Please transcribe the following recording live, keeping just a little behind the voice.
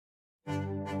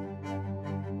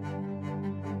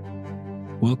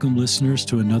Welcome, listeners,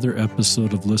 to another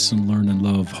episode of Listen, Learn, and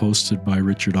Love, hosted by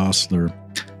Richard Ostler.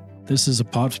 This is a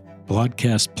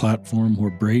podcast platform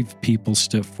where brave people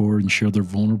step forward and share their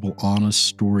vulnerable, honest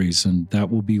stories, and that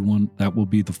will be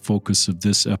the focus of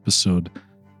this episode.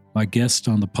 My guest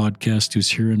on the podcast, who's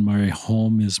here in my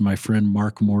home, is my friend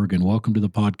Mark Morgan. Welcome to the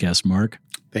podcast, Mark.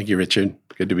 Thank you, Richard.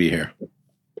 Good to be here.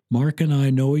 Mark and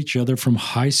I know each other from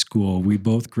high school. We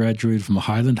both graduated from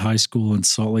Highland High School in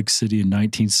Salt Lake City in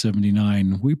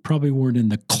 1979. We probably weren't in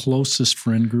the closest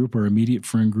friend group or immediate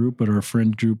friend group, but our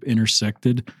friend group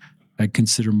intersected. I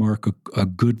consider Mark a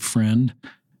good friend.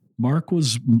 Mark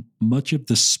was much of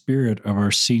the spirit of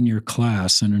our senior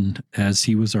class, and as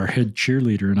he was our head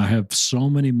cheerleader. And I have so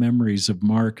many memories of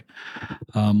Mark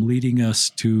leading us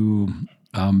to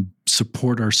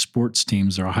support our sports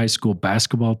teams. Our high school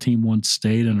basketball team won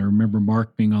state, and I remember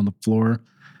Mark being on the floor.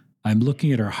 I'm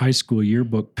looking at our high school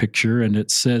yearbook picture, and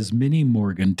it says Minnie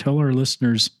Morgan. Tell our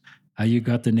listeners how you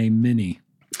got the name Minnie.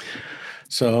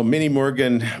 So Minnie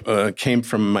Morgan came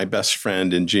from my best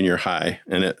friend in junior high,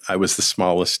 and I was the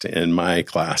smallest in my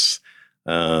class.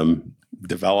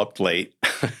 Developed late,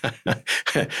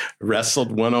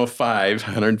 wrestled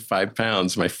 105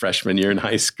 pounds my freshman year in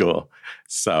high school.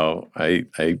 So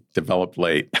I developed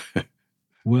late.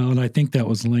 Well, and I think that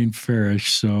was Lane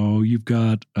Farish. So you've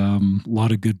got a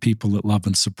lot of good people that love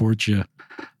and support you.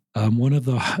 One of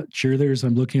the cheerleaders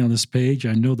I'm looking on this page,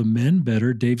 I know the men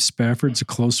better. Dave Spafford's a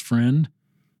close friend.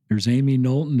 There's Amy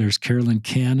Knowlton, there's Carolyn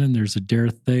Cannon, there's Adair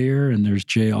Thayer, and there's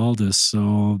Jay Aldis.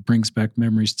 So it brings back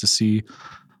memories to see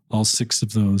all six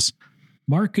of those.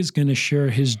 Mark is going to share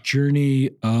his journey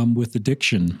with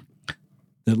addiction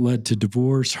that led to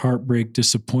divorce, heartbreak,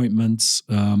 disappointments.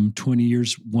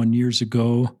 21 years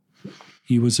ago,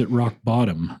 he was at rock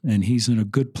bottom, and he's in a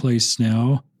good place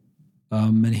now.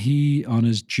 And he, on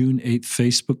his June 8th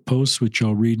Facebook post, which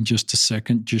I'll read in just a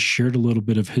second, just shared a little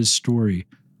bit of his story.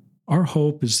 Our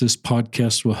hope is this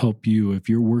podcast will help you if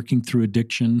you're working through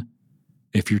addiction,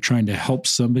 if you're trying to help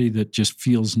somebody that just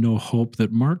feels no hope,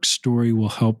 that Mark's story will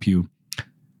help you.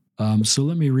 So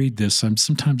let me read this. I'm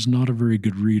sometimes not a very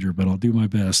good reader, but I'll do my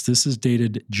best. This is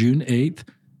dated June 8th,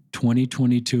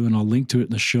 2022, and I'll link to it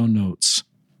in the show notes.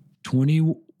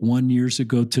 21 years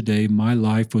ago today, my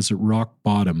life was at rock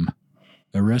bottom.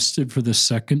 Arrested for the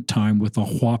second time with a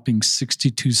whopping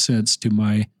 62 cents to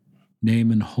my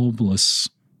name and homeless.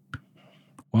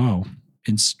 Wow.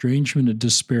 Estrangement and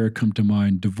despair come to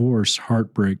mind. Divorce,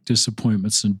 heartbreak,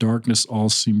 disappointments, and darkness all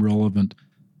seem relevant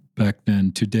back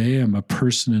then. Today, I'm a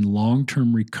person in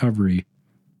long-term recovery.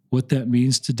 What that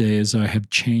means today is I have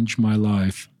changed my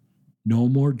life. No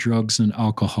more drugs and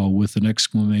alcohol with an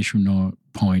exclamation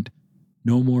point.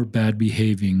 No more bad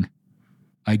behaving.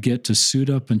 I get to suit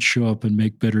up and show up and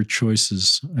make better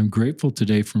choices. I'm grateful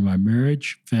today for my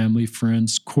marriage, family,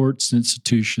 friends, courts,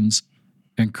 institutions,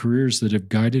 and careers that have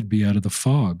guided me out of the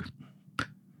fog.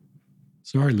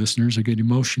 Sorry, listeners, I get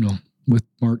emotional with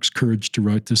Mark's courage to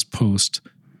write this post.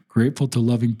 Grateful to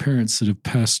loving parents that have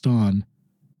passed on.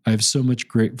 I have so much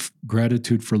great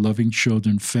gratitude for loving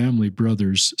children, family,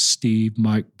 brothers, Steve,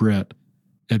 Mike, Brett,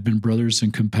 have been brothers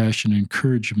in compassion and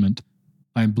encouragement.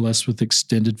 I am blessed with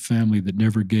extended family that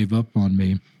never gave up on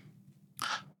me.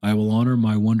 I will honor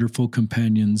my wonderful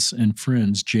companions and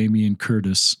friends, Jamie and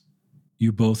Curtis.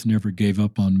 You both never gave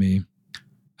up on me.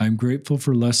 I'm grateful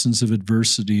for lessons of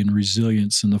adversity and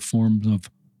resilience in the form of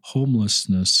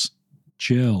homelessness,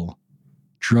 jail,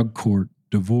 drug court,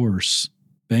 divorce,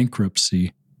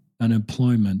 bankruptcy,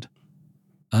 unemployment,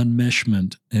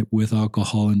 enmeshment with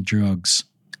alcohol and drugs.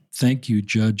 Thank you,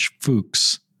 Judge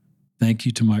Fuchs. Thank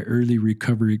you to my early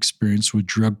recovery experience with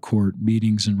drug court,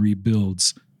 meetings, and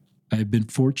rebuilds. I have been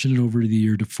fortunate over the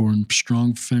year to form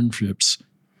strong friendships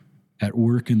at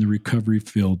work in the recovery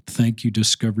field. Thank you,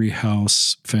 Discovery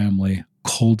House family,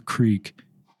 Cold Creek,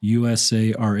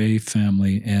 USARA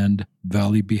family, and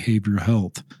Valley Behavioral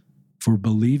Health for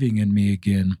believing in me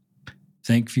again.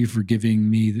 Thank you for giving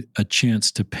me a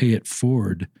chance to pay it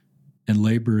forward and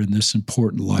labor in this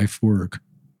important life work.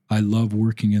 I love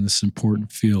working in this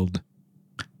important field.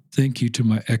 Thank you to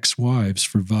my ex-wives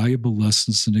for valuable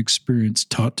lessons and experience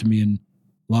taught to me in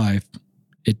life.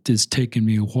 It has taken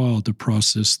me a while to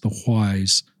process the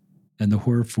whys and the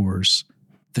wherefores.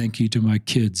 Thank you to my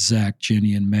kids, Zach,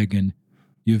 Jenny, and Megan.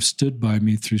 You have stood by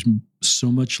me through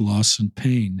so much loss and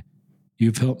pain.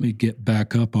 You've helped me get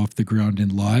back up off the ground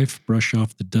in life, brush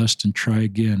off the dust, and try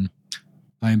again.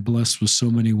 I am blessed with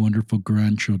so many wonderful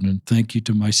grandchildren. Thank you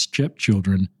to my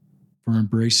stepchildren for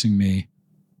embracing me.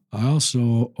 I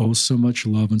also owe so much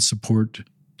love and support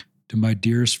to my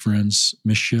dearest friends,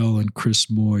 Michelle and Chris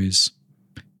Moyes.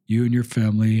 You and your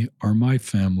family are my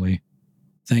family.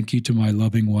 Thank you to my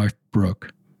loving wife,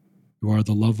 Brooke. You are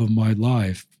the love of my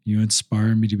life. You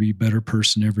inspire me to be a better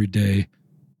person every day.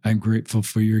 I'm grateful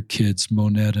for your kids,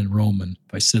 Monette and Roman,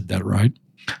 if I said that right.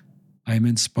 I am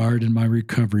inspired in my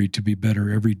recovery to be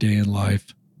better every day in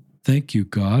life. Thank you,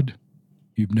 God.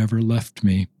 You've never left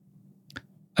me.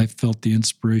 I felt the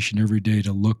inspiration every day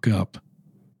to look up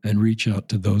and reach out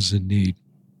to those in need.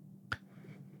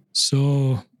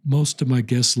 So most of my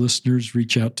guest listeners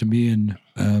reach out to me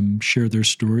and share their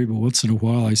story, but once in a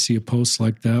while I see a post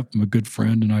like that from a good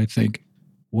friend and I think,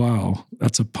 wow,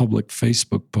 that's a public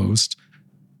Facebook post.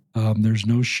 There's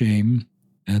no shame,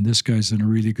 and this guy's in a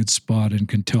really good spot and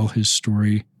can tell his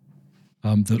story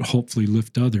that hopefully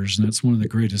lift others, and that's one of the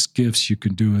greatest gifts you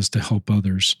can do is to help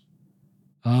others.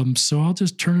 So I'll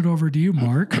just turn it over to you,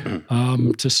 Mark,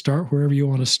 to start wherever you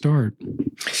want to start.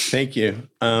 Thank you.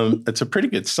 It's a pretty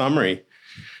good summary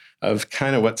of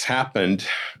kind of what's happened.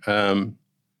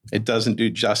 It doesn't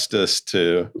do justice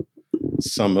to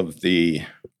some of the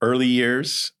early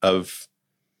years of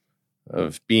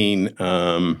being,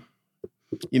 kind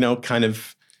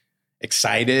of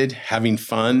excited, having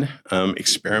fun,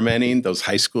 experimenting, those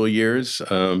high school years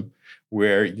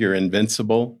where you're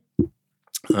invincible.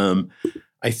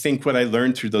 I think what I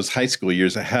learned through those high school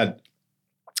years, I had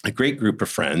a great group of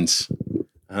friends,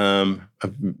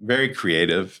 very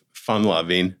creative,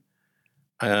 fun-loving.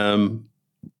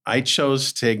 I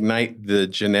chose to ignite the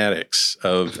genetics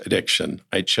of addiction.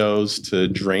 I chose to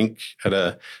drink at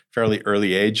a fairly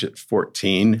early age at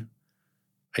 14.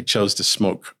 I chose to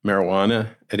smoke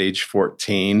marijuana at age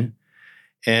 14.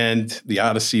 And the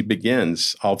odyssey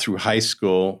begins. All through high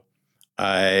school,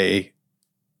 I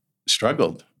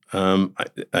struggled. And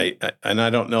I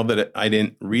don't know that I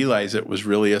didn't realize it was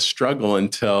really a struggle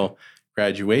until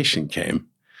graduation came.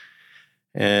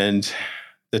 And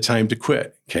the time to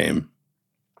quit came.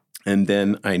 And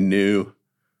then I knew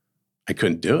I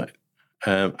couldn't do it.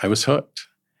 I was hooked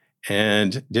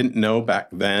and didn't know back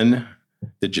then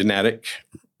the genetic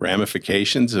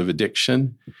ramifications of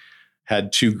addiction.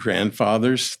 Had two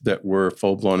grandfathers that were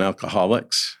full-blown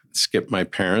alcoholics, skipped my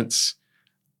parents.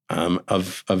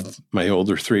 Of my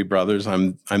older three brothers,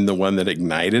 I'm the one that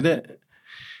ignited it.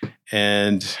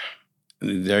 And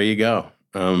there you go.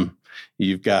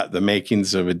 You've got the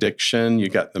makings of addiction. You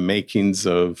got the makings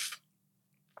of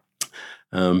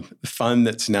fun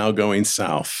that's now going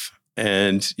south.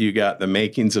 And you got the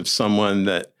makings of someone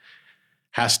that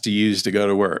has to use to go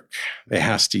to work. They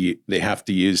have to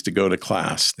use to go to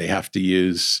class. They have to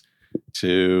use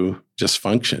to just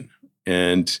function.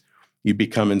 And you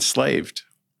become enslaved.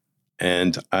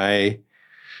 And I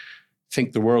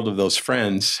think the world of those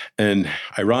friends, and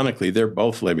ironically, they're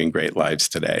both living great lives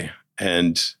today.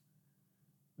 And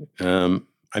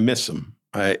I miss them.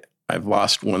 I've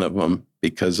lost one of them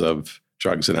because of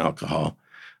drugs and alcohol.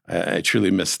 I truly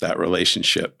miss that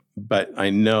relationship. But I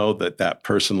know that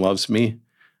person loves me.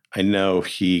 I know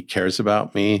he cares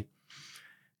about me.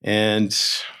 And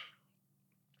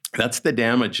that's the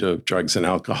damage of drugs and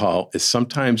alcohol, is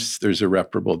sometimes there's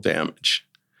irreparable damage.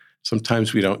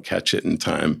 Sometimes we don't catch it in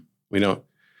time. We don't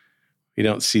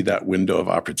see that window of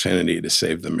opportunity to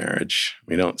save the marriage.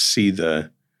 We don't see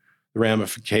the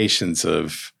ramifications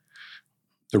of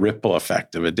the ripple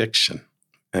effect of addiction.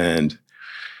 And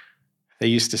they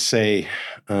used to say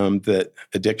that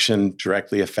addiction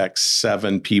directly affects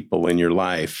 7 people in your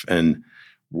life. And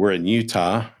we're in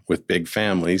Utah with big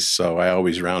families, so I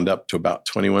always round up to about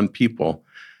 21 people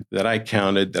that I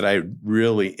counted that I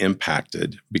really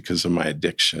impacted because of my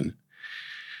addiction.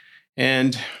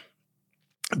 And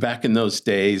back in those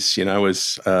days, I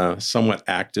was somewhat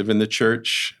active in the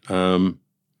church,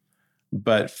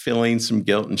 but feeling some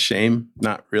guilt and shame,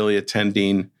 not really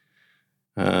attending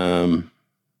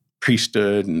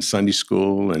priesthood and Sunday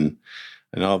school and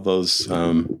all those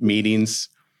meetings.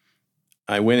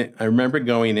 I remember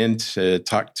going in to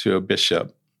talk to a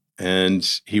bishop,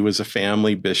 and he was a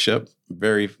family bishop,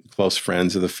 very close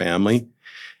friends of the family.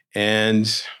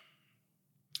 And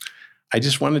I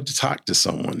just wanted to talk to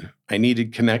someone. I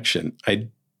needed connection. I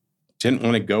didn't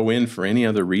want to go in for any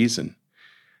other reason.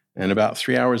 And about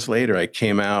 3 hours later, I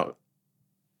came out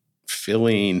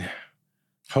feeling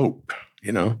hope,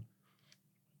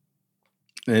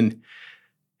 And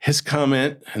his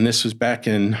comment, and this was back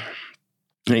in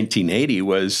 1980,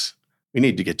 was, we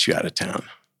need to get you out of town.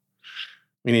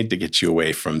 We need to get you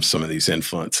away from some of these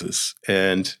influences.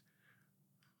 And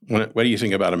what do you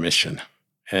think about a mission?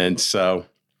 And so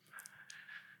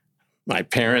my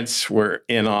parents were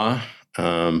in awe.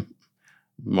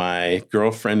 My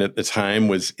girlfriend at the time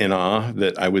was in awe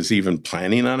that I was even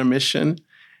planning on a mission.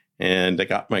 And I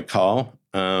got my call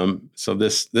So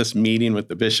this meeting with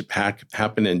the bishop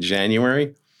happened in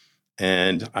January,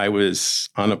 and I was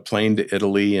on a plane to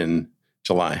Italy in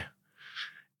July.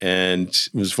 And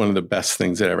it was one of the best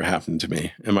things that ever happened to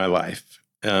me in my life.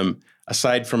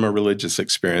 Aside from a religious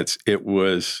experience, it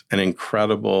was an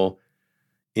incredible,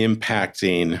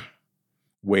 impacting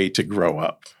way to grow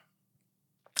up,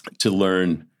 to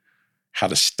learn how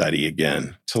to study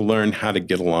again, to learn how to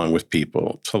get along with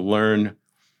people, to learn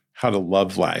how to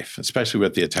love life, especially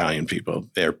with the Italian people.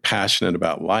 They're passionate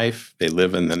about life. They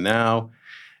live in the now.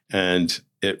 And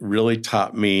it really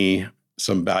taught me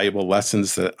some valuable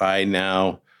lessons that I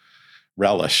now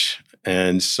relish.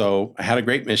 And so I had a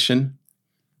great mission,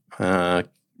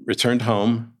 returned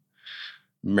home,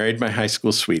 married my high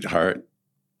school sweetheart.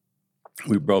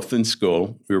 We were both in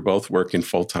school. We were both working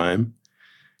full time.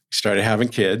 We started having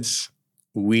kids.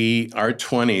 Our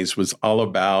 20s was all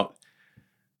about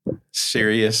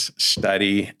serious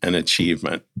study and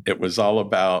achievement. It was all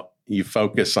about you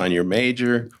focus on your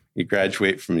major, you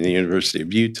graduate from the University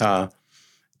of Utah,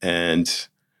 and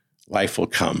life will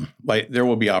come. Like, there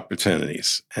will be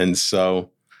opportunities. And so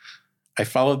I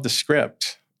followed the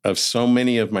script of so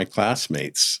many of my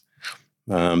classmates.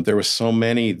 There were so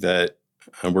many that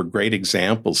were great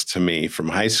examples to me from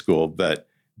high school that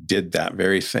did that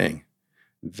very thing.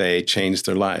 They changed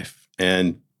their life.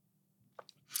 And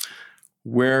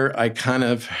where I kind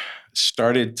of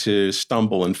started to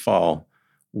stumble and fall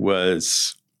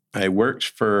was I worked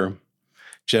for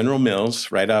General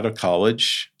Mills right out of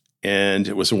college, and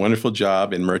it was a wonderful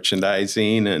job in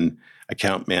merchandising and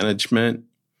account management.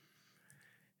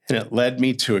 And it led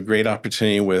me to a great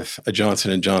opportunity with a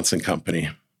Johnson & Johnson company.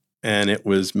 And it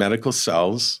was medical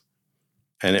cells,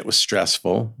 and it was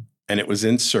stressful, and it was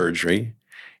in surgery,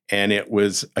 and it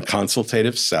was a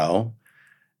consultative cell.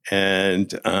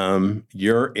 And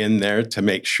you're in there to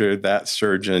make sure that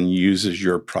surgeon uses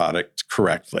your product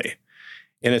correctly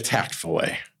in a tactful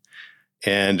way.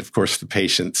 And of course, the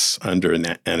patient's under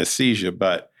anesthesia,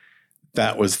 but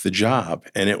that was the job.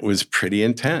 And it was pretty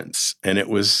intense. And it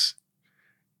was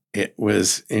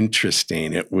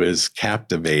interesting. It was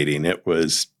captivating. It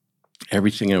was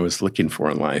everything I was looking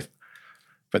for in life.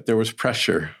 But there was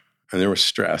pressure and there was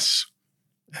stress.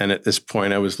 And at this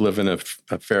point, I was living a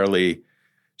fairly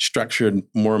structured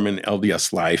Mormon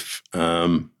LDS life.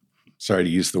 Sorry to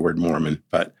use the word Mormon,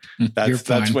 but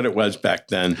that's what it was back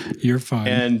then. You're fine.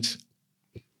 And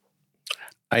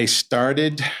I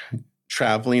started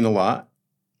traveling a lot.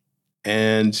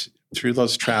 And through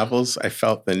those travels, I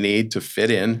felt the need to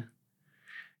fit in.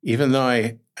 Even though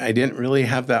I didn't really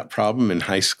have that problem in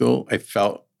high school, I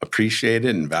felt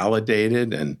appreciated and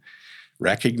validated and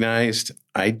recognized.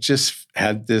 I just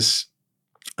had this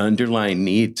underlying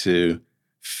need to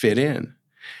fit in.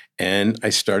 And I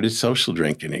started social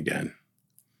drinking again.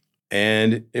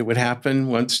 And it would happen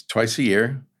twice a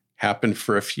year, happened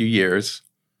for a few years.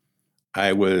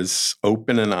 I was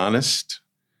open and honest.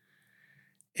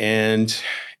 And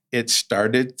it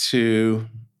started to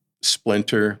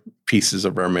splinter pieces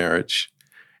of our marriage.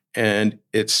 And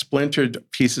it splintered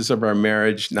pieces of our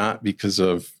marriage not because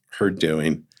of her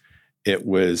doing. It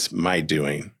was my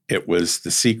doing. It was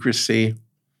the secrecy.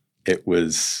 It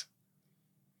was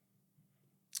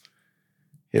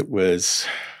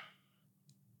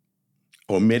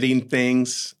omitting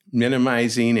things,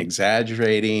 minimizing,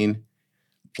 exaggerating,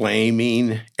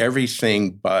 blaming,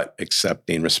 everything but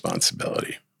accepting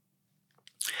responsibility.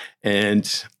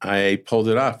 And I pulled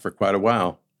it off for quite a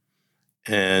while.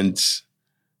 And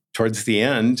towards the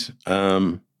end,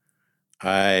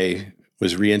 I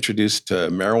was reintroduced to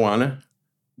marijuana,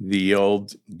 the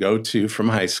old go-to from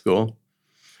high school,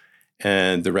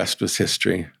 and the rest was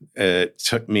history. It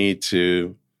took me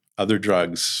to other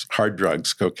drugs, hard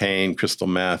drugs, cocaine, crystal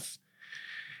meth.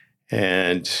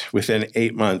 And within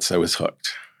 8 months, I was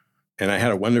hooked. And I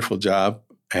had a wonderful job.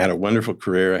 I had a wonderful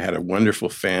career. I had a wonderful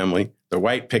family, the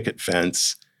white picket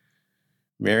fence,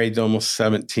 married almost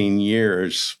 17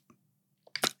 years,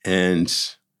 and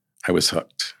I was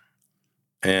hooked.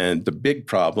 And the big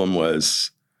problem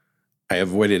was I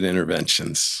avoided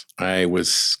interventions. I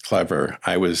was clever.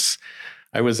 I was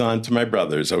on to my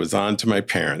brothers. I was on to my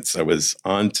parents. I was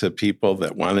on to people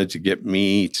that wanted to get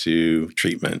me to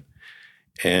treatment.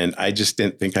 And I just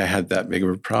didn't think I had that big of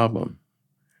a problem.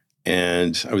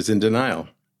 And I was in denial.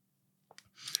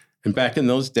 And back in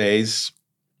those days,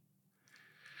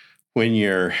 when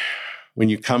you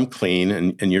come clean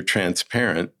and you're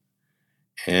transparent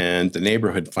and the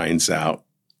neighborhood finds out,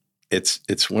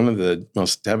 it's one of the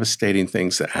most devastating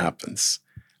things that happens.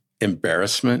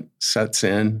 Embarrassment sets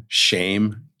in,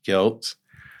 shame, guilt,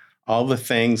 all the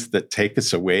things that take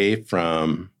us away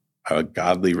from a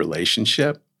godly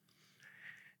relationship.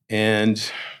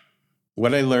 And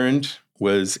what I learned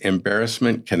was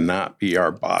embarrassment cannot be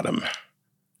our bottom.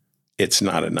 It's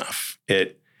not enough.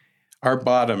 Our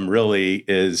bottom really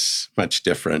is much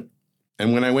different.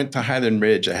 And when I went to Highland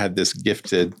Ridge, I had this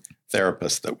gifted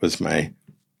therapist that was my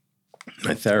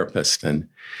therapist, and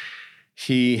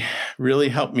he really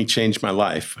helped me change my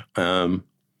life.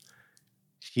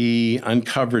 He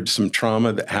uncovered some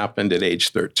trauma that happened at age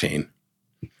 13.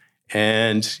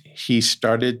 And he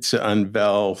started to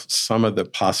unveil some of the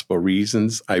possible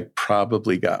reasons I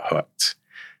probably got hooked,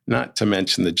 not to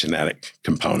mention the genetic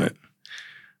component.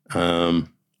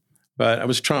 But I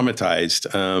was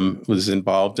traumatized, was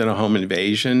involved in a home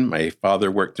invasion. My father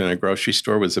worked in a grocery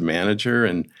store, was a manager.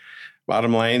 And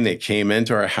bottom line, they came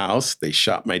into our house. They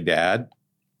shot my dad.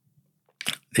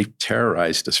 They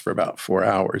terrorized us for about 4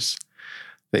 hours.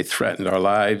 They threatened our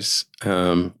lives.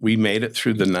 We made it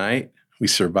through the night. We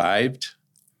survived.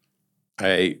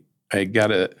 I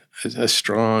got a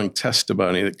strong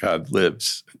testimony that God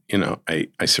lives.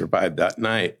 I survived that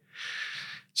night.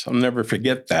 So I'll never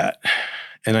forget that.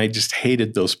 And I just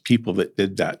hated those people that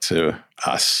did that to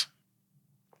us.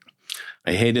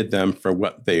 I hated them for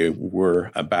what they were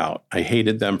about. I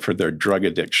hated them for their drug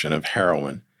addiction of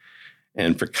heroin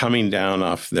and for coming down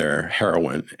off their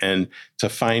heroin, and to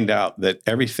find out that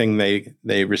everything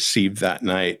they received that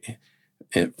night,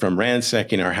 from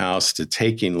ransacking our house to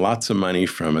taking lots of money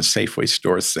from a Safeway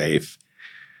store safe,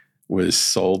 was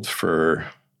sold for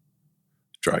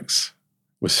drugs,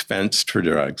 was fenced for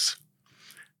drugs.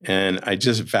 And I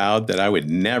just vowed that I would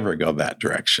never go that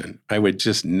direction. I would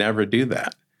just never do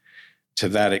that to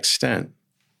that extent.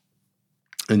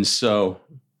 And so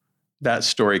that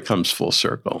story comes full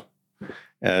circle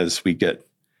as we get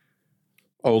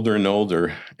older and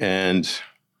older. And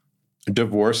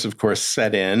divorce, of course,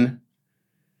 set in.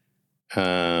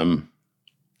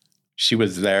 She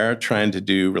was there trying to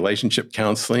do relationship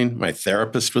counseling. My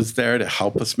therapist was there to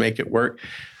help us make it work.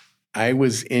 I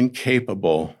was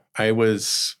incapable. I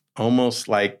was almost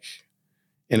like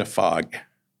in a fog.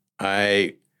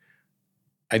 I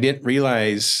didn't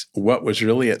realize what was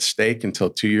really at stake until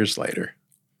 2 years later.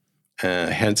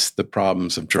 Hence the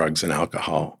problems of drugs and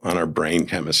alcohol on our brain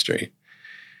chemistry.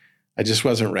 I just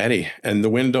wasn't ready. And the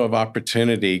window of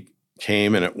opportunity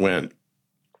came and it went.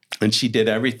 And she did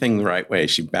everything the right way.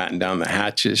 She battened down the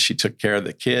hatches. She took care of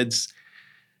the kids.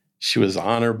 She was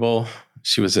honorable.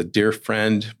 She was a dear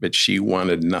friend, but she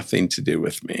wanted nothing to do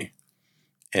with me.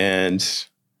 And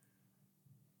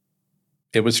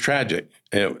it was tragic.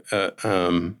 It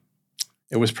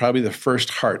was probably the first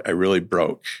heart I really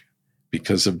broke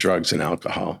because of drugs and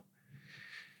alcohol.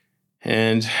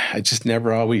 And I just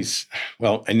never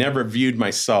I never viewed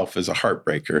myself as a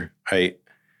heartbreaker. I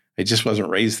just wasn't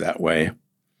raised that way.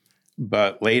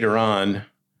 But later on,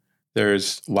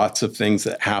 there's lots of things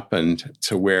that happened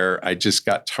to where I just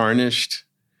got tarnished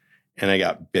and I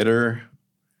got bitter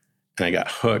and I got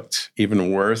hooked,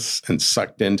 even worse, and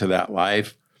sucked into that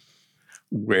life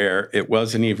where it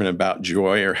wasn't even about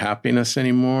joy or happiness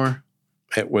anymore.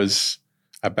 It was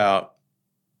about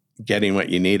getting what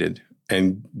you needed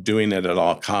and doing it at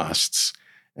all costs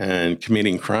and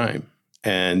committing crime.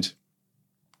 And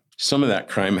some of that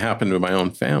crime happened to my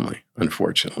own family,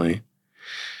 unfortunately.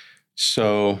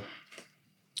 So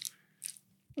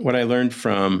what I learned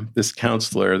from this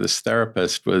counselor, this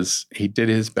therapist, was he did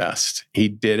his best. He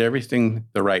did everything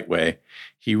the right way.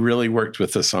 He really worked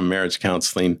with us on marriage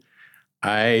counseling.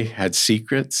 I had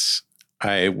secrets.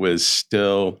 I was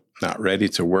still not ready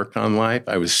to work on life.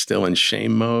 I was still in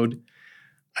shame mode.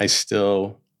 I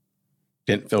still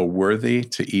didn't feel worthy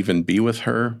to even be with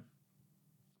her.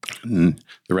 And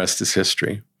the rest is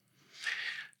history.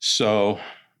 So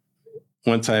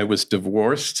once I was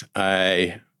divorced,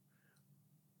 I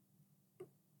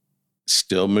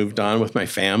still moved on with my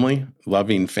family,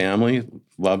 loving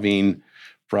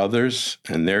brothers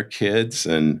and their kids.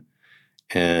 And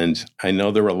I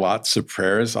know there were lots of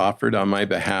prayers offered on my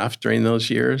behalf during those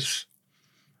years.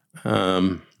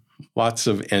 Lots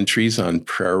of entries on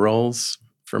prayer rolls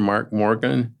for Mark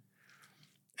Morgan.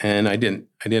 And I didn't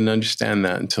understand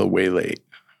that until way late,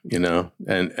 and I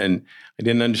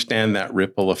didn't understand that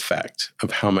ripple effect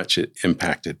of how much it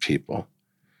impacted people.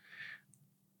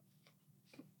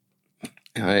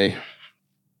 I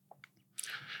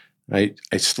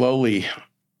slowly,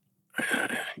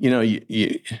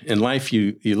 you in life,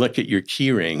 you look at your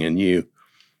key ring and you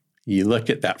look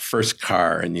at that first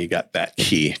car and you got that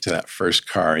key to that first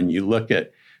car, and you look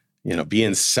at,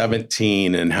 being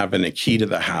 17 and having a key to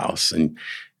the house, and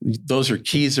those are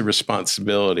keys of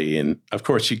responsibility. And of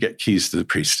course you get keys to the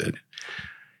priesthood.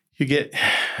 you get,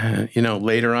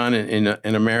 later on in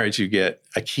a marriage, you get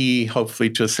a key, hopefully,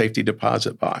 to a safety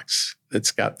deposit box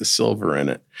that's got the silver in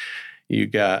it. You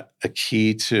got a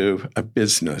key to a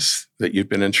business that you've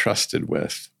been entrusted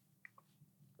with.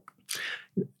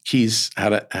 Keys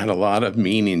had a lot of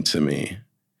meaning to me.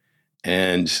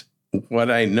 And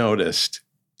what I noticed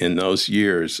in those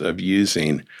years of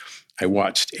using, I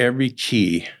watched every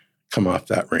key come off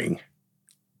that ring.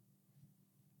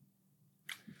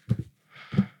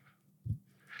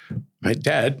 My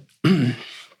dad, my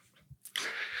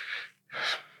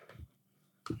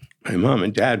mom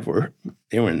and dad were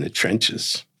in the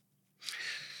trenches.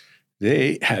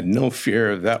 They had no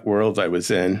fear of that world I was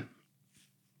in.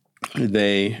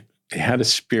 They had a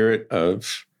spirit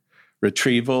of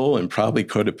retrieval and probably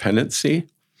codependency.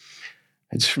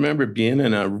 I just remember being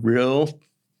in a real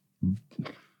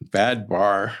bad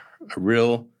bar, a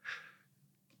real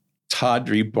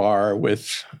tawdry bar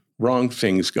with wrong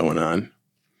things going on.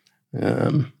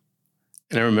 And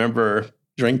I remember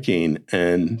drinking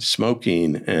and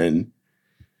smoking and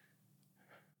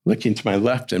looking to my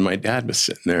left, and my dad was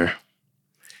sitting there.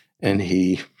 And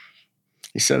he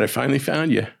said, "I finally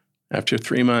found you. After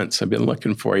 3 months, I've been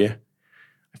looking for you.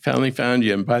 I finally found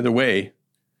you. And by the way,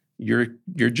 your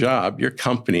job, your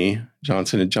company,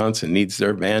 Johnson & Johnson, needs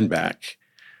their van back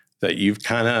that you've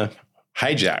kind of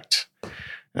hijacked.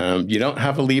 You don't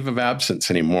have a leave of absence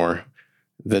anymore.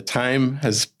 The time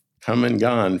has come and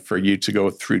gone for you to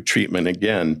go through treatment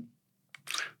again.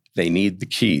 They need the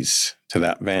keys to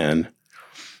that van."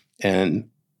 And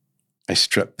I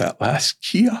stripped that last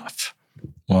key off.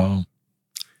 Wow.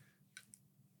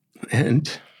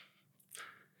 And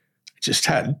I just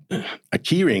had a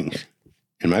key ring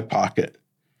in my pocket.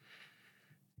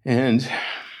 And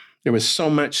there was so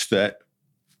much that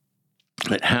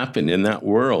happened in that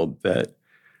world that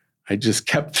I just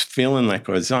kept feeling like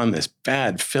I was on this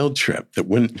bad field trip that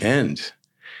wouldn't end.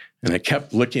 And I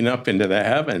kept looking up into the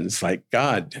heavens like,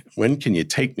 "God, when can you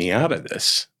take me out of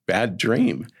this bad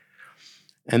dream?"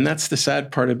 And that's the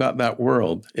sad part about that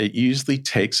world. It usually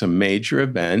takes a major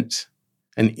event,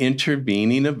 an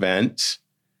intervening event,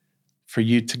 for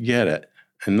you to get it.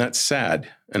 And that's sad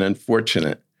and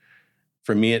unfortunate.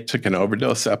 For me, it took an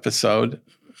overdose episode.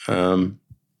 One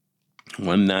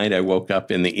night I woke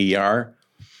up in the ER,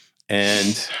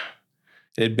 and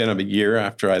it had been a year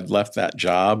after I'd left that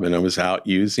job and I was out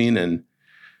using, and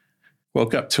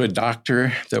woke up to a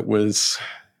doctor that was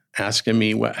asking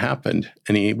me what happened.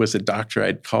 And he was a doctor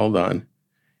I'd called on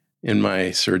in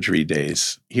my surgery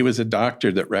days. He was a doctor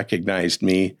that recognized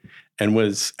me and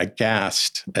was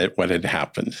aghast at what had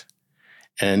happened.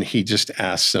 And he just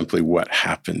asked simply, "What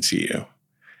happened to you?"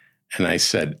 And I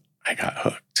said, "I got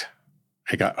hooked.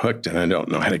 I got hooked and I don't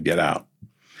know how to get out."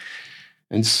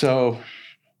 And so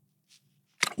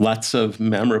lots of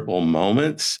memorable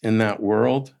moments in that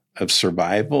world of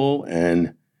survival,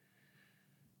 and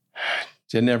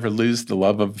didn't ever lose the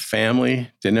love of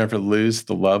family, didn't ever lose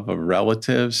the love of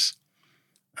relatives.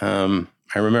 I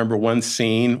remember one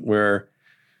scene where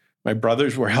my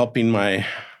brothers were helping my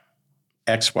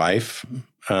ex-wife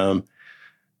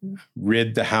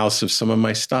rid the house of some of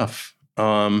my stuff.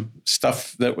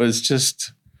 Stuff that was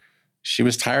just, she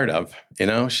was tired of.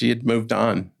 She had moved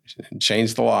on,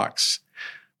 changed the locks,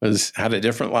 had a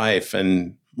different life,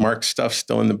 and Mark's stuff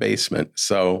still in the basement.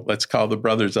 So let's call the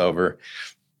brothers over.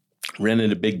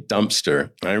 Rented a big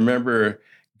dumpster. I remember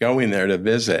going there to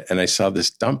visit, and I saw this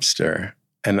dumpster,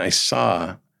 and I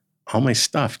saw all my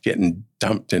stuff getting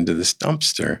dumped into this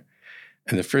dumpster.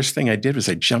 And the first thing I did was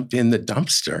I jumped in the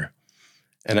dumpster,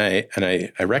 and I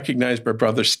recognized my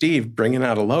brother Steve bringing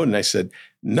out a load, and I said,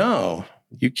 "No,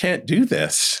 you can't do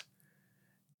this."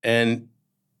 And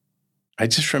I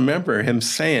just remember him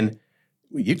saying,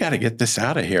 "You got to get this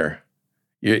out of here.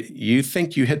 You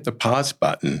think you hit the pause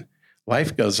button.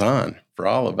 Life goes on for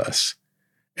all of us.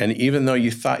 And even though you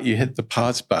thought you hit the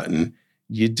pause button,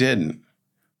 you didn't.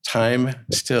 Time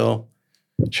still,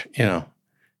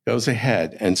 goes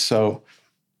ahead." And so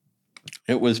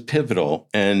it was pivotal.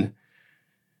 And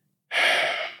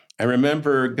I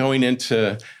remember going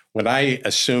into what I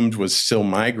assumed was still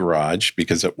my garage,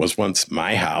 because it was once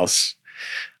my house.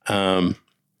 Even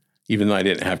though I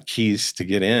didn't have keys to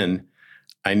get in,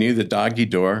 I knew the doggy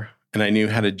door and I knew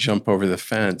how to jump over the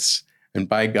fence. And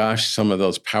by gosh, some of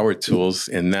those power tools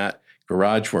in that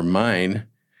garage were mine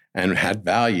and had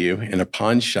value in a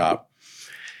pawn shop.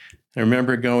 I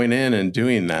remember going in and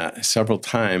doing that several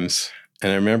times.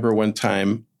 And I remember one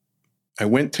time I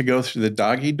went to go through the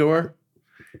doggy door,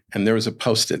 and there was a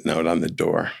Post-it note on the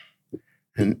door.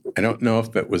 And I don't know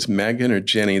if it was Megan or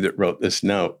Jenny that wrote this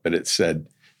note, but it said,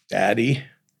 "Daddy,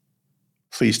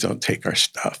 please don't take our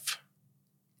stuff.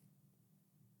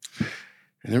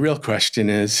 And the real question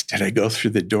is, did I go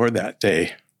through the door that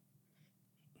day?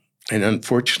 And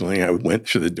unfortunately, I went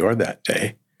through the door that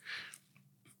day.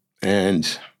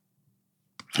 And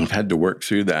I've had to work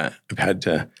through that. I've had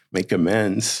to make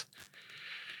amends.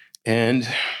 And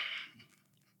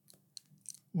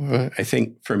I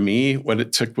think for me, what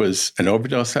it took was an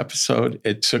overdose episode.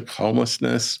 It took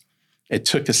homelessness. It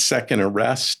took a second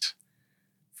arrest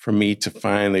for me to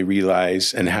finally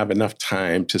realize and have enough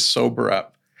time to sober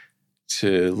up,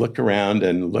 to look around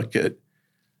and look at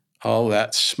all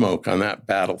that smoke on that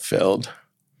battlefield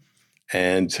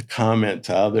and to comment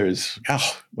to others,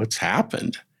 oh, what's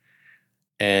happened?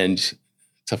 And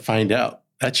to find out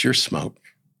that's your smoke,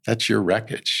 that's your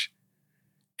wreckage.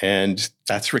 And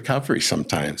that's recovery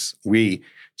sometimes. We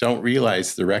don't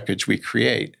realize the wreckage we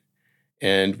create.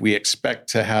 And we expect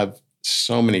to have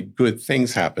so many good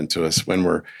things happen to us when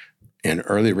we're in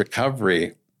early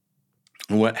recovery.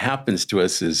 And what happens to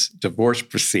us is divorce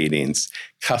proceedings,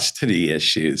 custody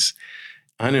issues,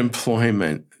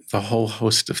 unemployment, the whole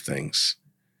host of things.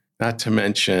 Not to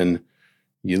mention,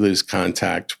 you lose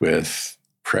contact with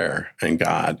prayer and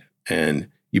God, and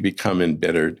you become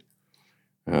embittered.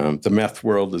 The meth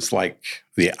world is like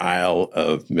the aisle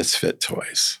of misfit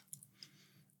toys.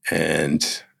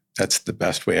 And that's the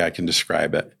best way I can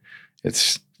describe it.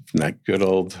 It's from that good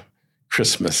old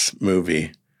Christmas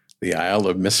movie, The Aisle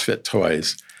of Misfit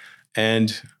Toys.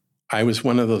 And I was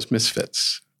one of those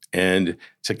misfits. And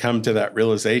to come to that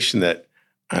realization that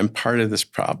I'm part of this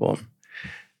problem.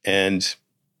 And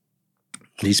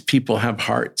these people have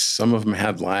hearts. Some of them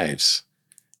have lives.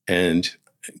 And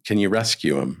can you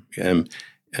rescue them?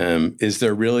 Is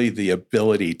there really the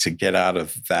ability to get out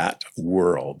of that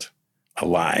world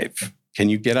alive? Can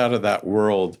you get out of that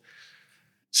world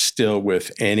still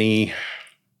with any,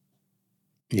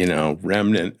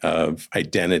 remnant of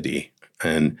identity?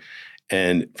 And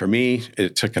for me,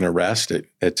 it took an arrest.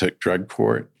 It took drug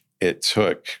court. It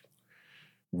took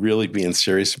really being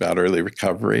serious about early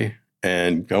recovery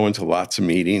and going to lots of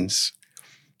meetings.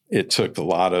 It took a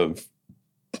lot of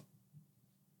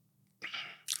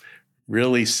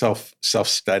really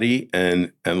self-study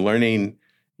and learning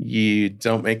you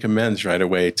don't make amends right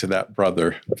away to that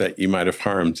brother that you might have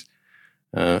harmed.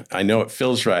 I know it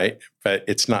feels right, but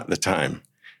it's not the time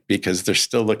because they're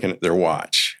still looking at their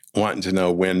watch, wanting to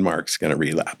know when Mark's going to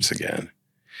relapse again.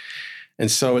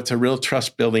 And so it's a real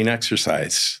trust-building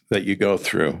exercise that you go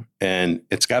through. And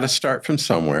it's got to start from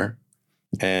somewhere.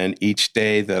 And each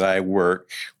day that I work,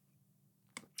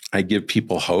 I give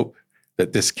people hope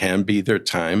that this can be their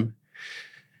time.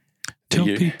 Tell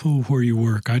people where you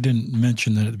work. I didn't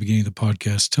mention that at the beginning of the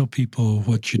podcast. Tell people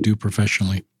what you do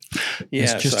professionally. Yeah,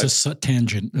 it's just a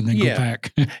tangent, and then go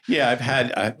back. Yeah, I've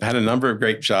had a number of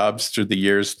great jobs through the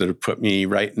years that have put me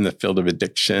right in the field of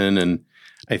addiction, and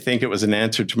I think it was an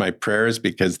answer to my prayers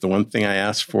because the one thing I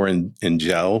asked for in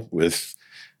jail with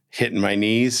hitting my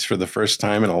knees for the first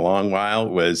time in a long while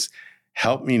was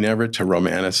help me never to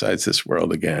romanticize this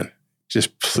world again.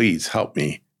 Just please help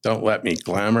me. Don't let me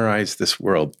glamorize this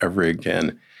world ever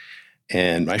again.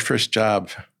 And my first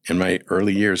job in my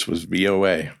early years was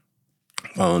VOA,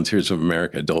 Volunteers of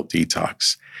America Adult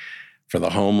Detox, for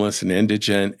the homeless and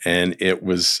indigent. And it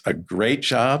was a great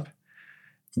job,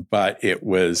 but it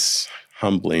was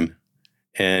humbling.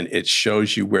 And it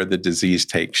shows you where the disease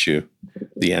takes you,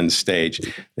 the end stage.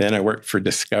 Then I worked for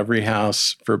Discovery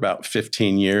House for about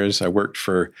 15 years. I worked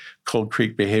for Cold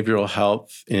Creek Behavioral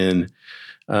Health in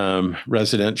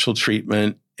residential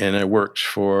treatment, and I worked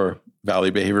for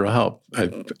Valley Behavioral Health.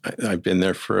 I've been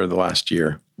there for the last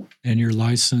year. And you're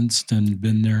licensed and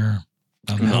been there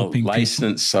helping licensed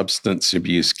people? Substance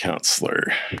abuse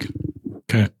counselor.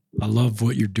 Okay. I love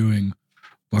what you're doing,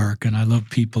 Mark, and I love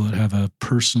people that have a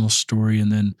personal story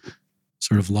and then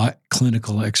sort of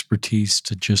clinical expertise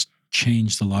to just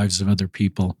change the lives of other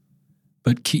people.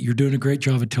 But you're doing a great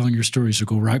job of telling your story, so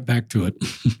go right back to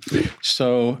it.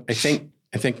 So I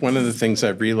think one of the things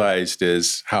I've realized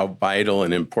is how vital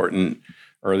and important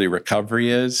early recovery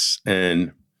is.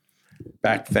 And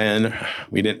back then,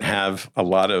 we didn't have a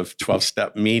lot of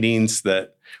 12-step meetings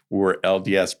that were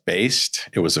LDS-based.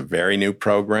 It was a very new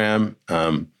program.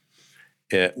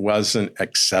 It wasn't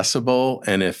accessible.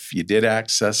 And if you did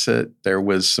access it, there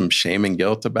was some shame and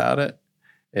guilt about it.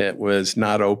 It was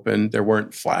not open. There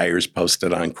weren't flyers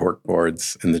posted on cork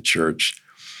boards in the church.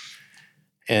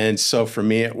 And so for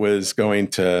me, it was going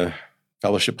to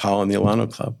Fellowship Hall and the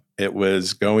Alano Club. It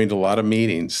was going to a lot of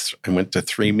meetings. I went to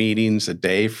 3 meetings a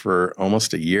day for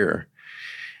almost a year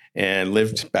and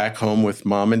lived back home with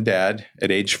mom and dad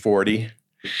at age 40.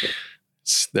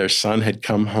 Their son had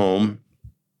come home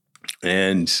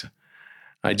And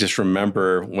I just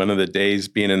remember one of the days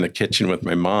being in the kitchen with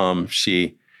my mom.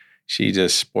 She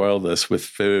just spoiled us with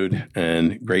food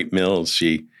and great meals.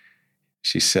 She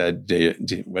said,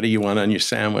 what do you want on your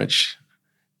sandwich?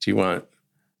 Do you want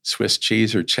Swiss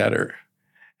cheese or cheddar?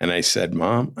 And I said,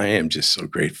 Mom, I am just so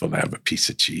grateful to have a piece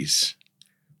of cheese.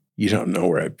 You don't know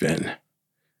where I've been.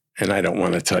 And I don't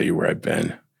want to tell you where I've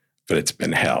been, but it's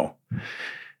been hell.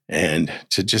 And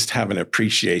to just have an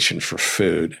appreciation for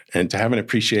food and to have an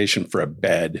appreciation for a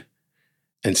bed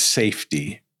and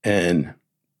safety and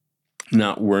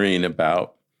not worrying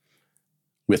about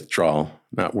withdrawal,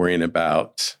 not worrying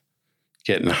about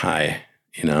getting high,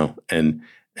 and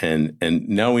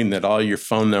knowing that all your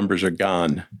phone numbers are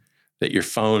gone, that your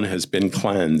phone has been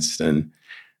cleansed. And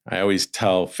I always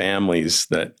tell families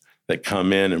that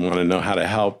come in and want to know how to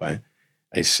help,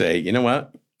 I say, you know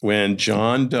what? When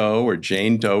John Doe or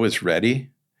Jane Doe is ready,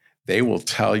 they will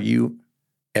tell you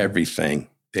everything.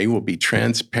 They will be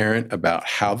transparent about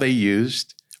how they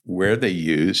used, where they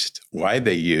used, why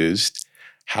they used,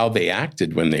 how they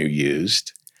acted when they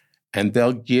used, and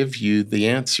they'll give you the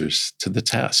answers to the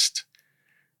test.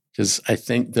 Because I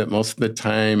think that most of the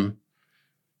time,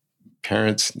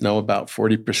 parents know about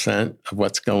 40% of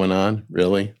what's going on,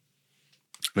 really.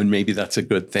 And maybe that's a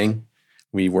good thing.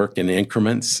 We work in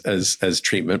increments as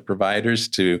treatment providers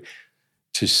to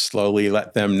slowly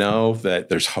let them know that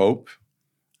there's hope.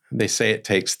 They say it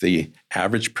takes the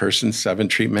average person 7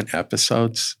 treatment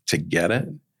episodes to get it.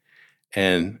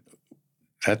 And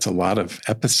that's a lot of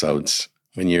episodes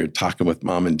when you're talking with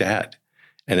mom and dad,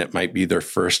 and it might be their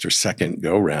first or second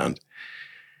go round.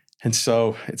 And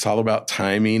so it's all about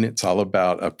timing. It's all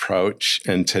about approach.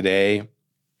 And today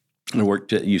I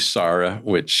worked at USARA,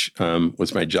 which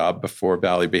was my job before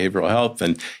Valley Behavioral Health.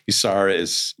 And USARA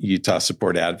is Utah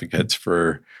Support Advocates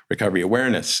for Recovery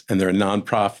Awareness. And they're a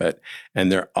nonprofit,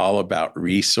 and they're all about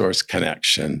resource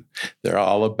connection. They're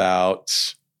all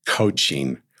about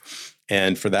coaching.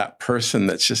 And for that person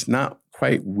that's just not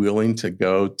quite willing to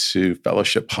go to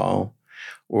Fellowship Hall,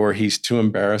 or he's too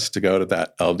embarrassed to go to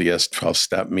that LDS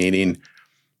 12-step meeting,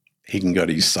 he can go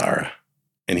to USARA,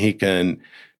 and he can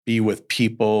be with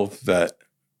people that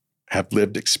have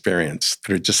lived experience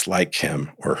that are just like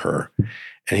him or her.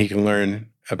 And he can learn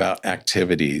about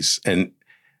activities, and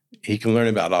he can learn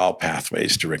about all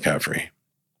pathways to recovery.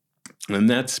 And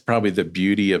that's probably the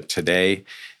beauty of today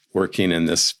working in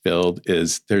this field,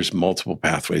 is there's multiple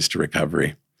pathways to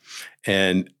recovery.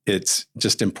 And it's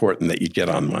just important that you get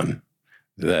on one.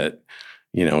 That,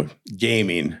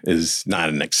 gaming is not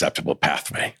an acceptable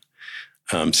pathway.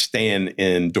 Staying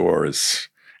indoors,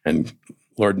 and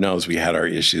Lord knows we had our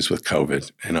issues with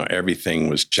COVID. Everything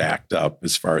was jacked up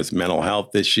as far as mental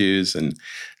health issues and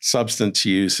substance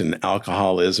use and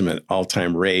alcoholism at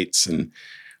all-time rates. And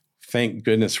thank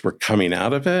goodness we're coming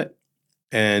out of it.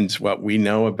 And what we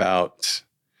know about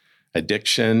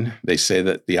addiction, they say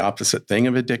that the opposite thing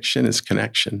of addiction is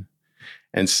connection.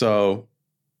 And so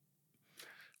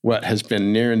what has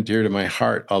been near and dear to my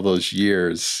heart all those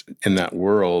years in that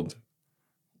world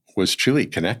was truly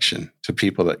connection to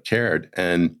people that cared,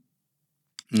 and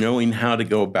knowing how to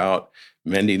go about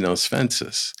mending those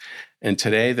fences. And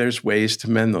today there's ways to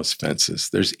mend those fences.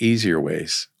 There's easier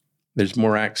ways. There's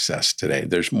more access today.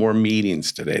 There's more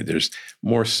meetings today. There's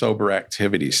more sober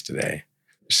activities today.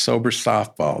 There's sober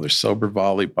softball. There's sober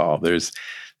volleyball. There's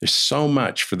so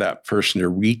much for that person to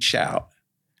reach out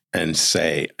and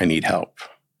say, I need help.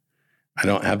 I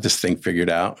don't have this thing figured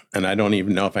out, and I don't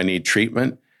even know if I need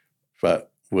treatment,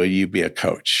 but will you be a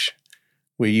coach?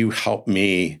 Will you help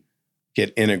me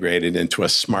get integrated into a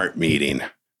SMART meeting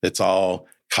that's all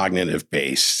cognitive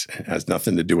based, has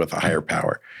nothing to do with a higher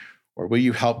power? Or will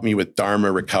you help me with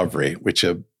Dharma recovery, which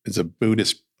is a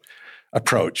Buddhist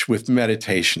approach with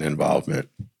meditation involvement?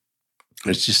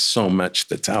 There's just so much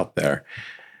that's out there.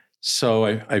 So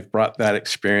I've brought that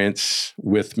experience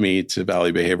with me to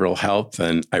Valley Behavioral Health,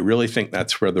 and I really think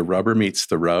that's where the rubber meets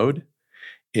the road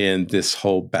in this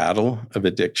whole battle of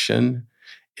addiction.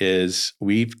 Is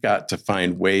we've got to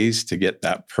find ways to get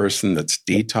that person that's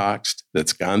detoxed,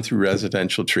 that's gone through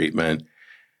residential treatment,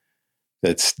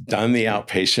 that's done the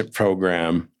outpatient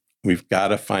program. We've got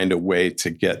to find a way to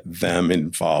get them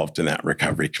involved in that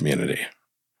recovery community.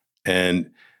 And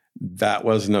that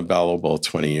wasn't available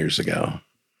 20 years ago.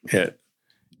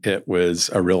 It was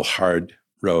a real hard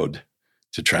road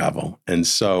to travel. And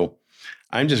so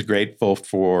I'm just grateful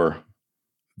for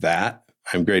that.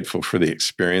 I'm grateful for the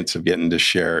experience of getting to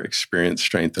share experience,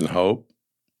 strength, and hope.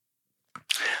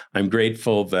 I'm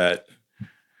grateful that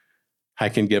I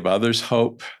can give others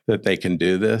hope that they can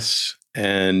do this.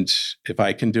 And if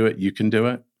I can do it, you can do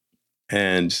it.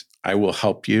 And I will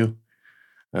help you.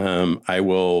 I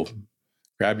will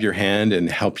grab your hand and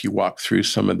help you walk through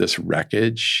some of this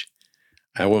wreckage.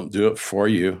 I won't do it for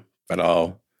you, but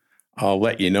I'll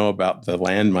let you know about the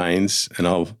landmines, and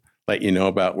I'll let you know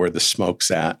about where the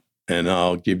smoke's at, and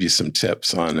I'll give you some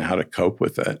tips on how to cope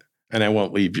with it. And I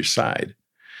won't leave your side.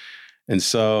 And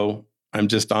so I'm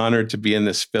just honored to be in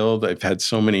this field. I've had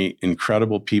so many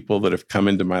incredible people that have come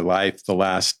into my life the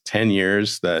last 10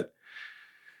 years that,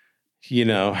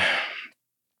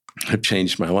 have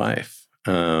changed my life.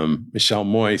 Michelle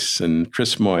Moyse and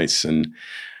Chris Moyse. And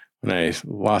when I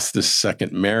lost this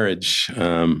second marriage,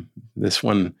 this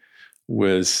one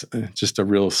was just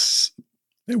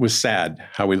it was sad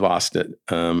how we lost it,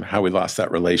 how we lost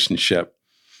that relationship.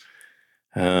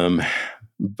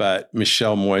 But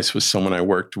Michelle Moyse was someone I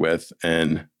worked with,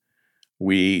 and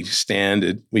we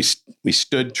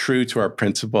stood true to our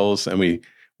principles, and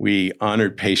we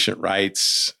honored patient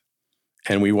rights,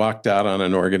 and we walked out on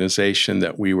an organization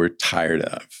that we were tired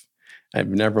of. I've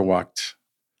never walked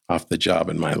off the job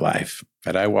in my life,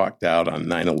 but I walked out on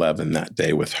 9/11 that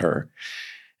day with her.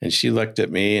 And she looked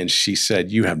at me and she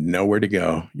said, "You have nowhere to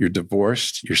go. You're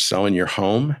divorced, you're selling your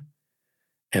home,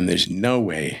 and there's no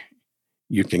way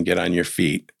you can get on your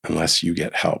feet unless you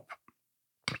get help.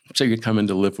 So you're coming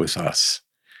to live with us."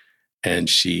 And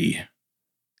she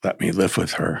let me live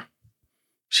with her.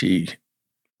 She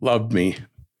loved me.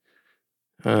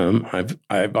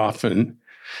 I've often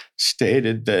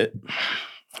stated that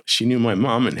she knew my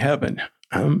mom in heaven.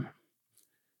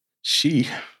 She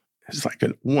is like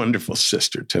a wonderful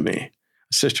sister to me,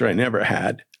 a sister I never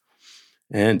had.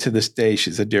 And to this day,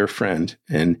 she's a dear friend.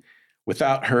 And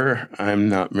without her, I'm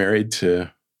not married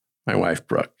to my wife,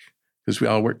 Brooke, because we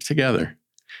all work together.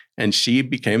 And she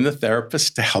became the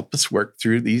therapist to help us work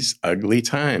through these ugly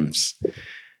times.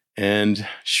 And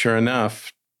sure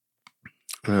enough,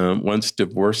 once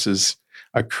divorces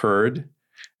occurred,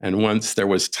 and once there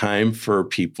was time for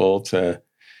people to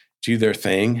do their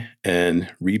thing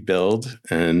and rebuild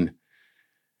and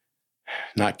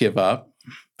not give up,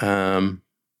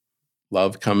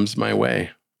 love comes my way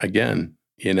again,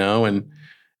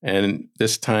 and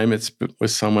this time it's with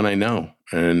someone I know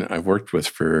and I've worked with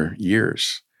for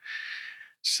years.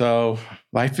 So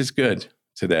life is good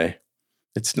today.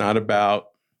 It's not about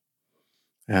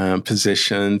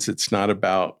positions. It's not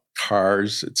about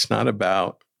cars. It's not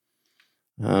about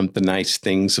the nice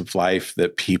things of life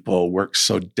that people work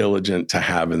so diligent to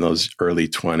have in those early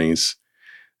 20s.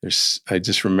 I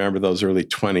just remember those early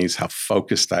 20s, how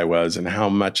focused I was and how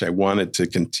much I wanted to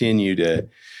continue to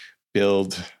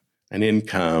build an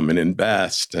income and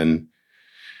invest. And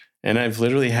I've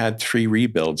literally had 3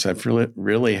 rebuilds. I've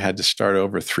really had to start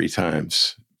over 3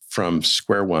 times from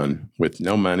square one with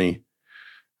no money,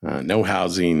 no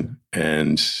housing,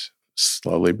 and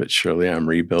slowly but surely I'm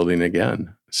rebuilding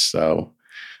again. So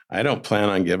I don't plan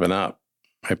on giving up.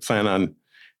 I plan on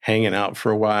hanging out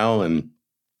for a while. And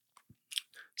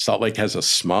Salt Lake has a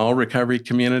small recovery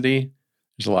community.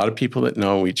 There's a lot of people that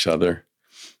know each other.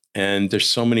 And there's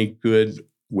so many good,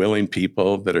 willing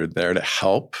people that are there to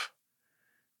help.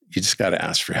 You just got to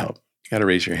ask for help. You got to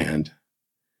raise your hand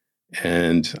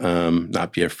and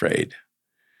not be afraid.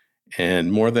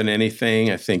 And more than anything,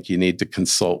 I think you need to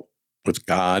consult with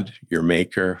God, your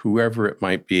maker, whoever it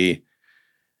might be,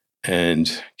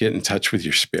 and get in touch with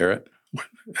your spirit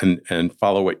and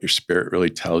follow what your spirit really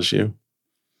tells you.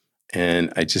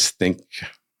 And I just think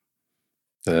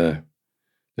the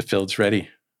field's ready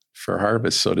for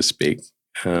harvest, so to speak.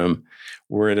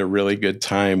 We're at a really good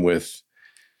time with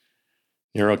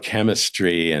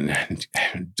neurochemistry and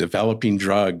developing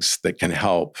drugs that can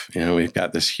help. We've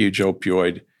got this huge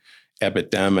opioid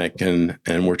epidemic, and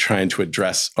we're trying to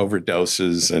address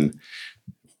overdoses, and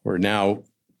we're now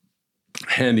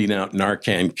handing out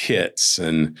Narcan kits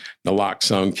and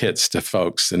naloxone kits to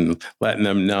folks and letting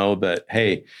them know that,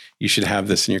 hey, you should have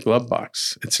this in your glove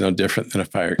box. It's no different than a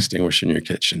fire extinguisher in your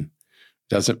kitchen.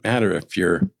 It doesn't matter if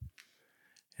you're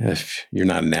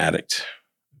not an addict.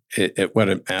 What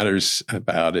it matters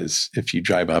about is if you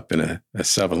drive up in a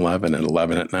 7-Eleven at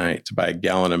 11 at night to buy a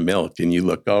gallon of milk and you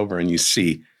look over and you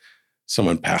see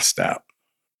someone passed out.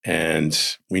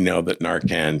 And we know that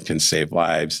Narcan can save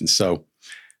lives. And so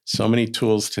many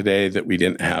tools today that we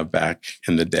didn't have back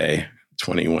in the day,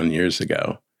 21 years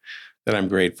ago, that I'm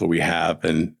grateful we have.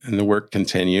 And the work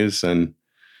continues, and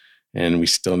we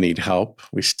still need help.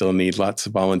 We still need lots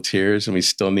of volunteers, and we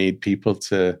still need people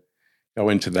to go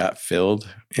into that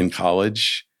field in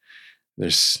college.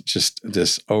 There's just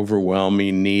this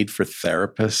overwhelming need for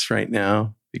therapists right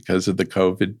now because of the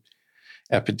COVID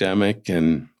epidemic,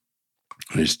 and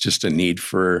there's just a need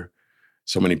for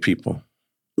so many people.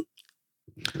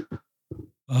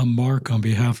 Mark, on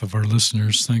behalf of our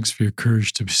listeners, thanks for your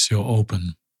courage to be so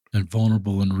open and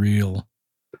vulnerable and real.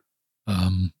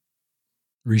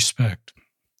 Respect.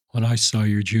 When I saw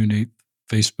your June 8th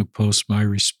Facebook post, my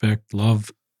respect,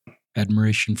 love,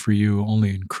 admiration for you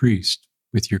only increased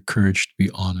with your courage to be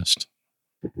honest.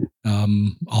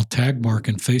 I'll tag Mark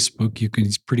in Facebook.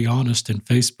 He's pretty honest in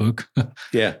Facebook.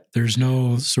 Yeah. There's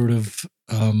no sort of,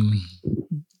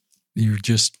 you're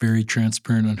just very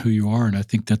transparent on who you are. And I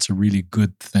think that's a really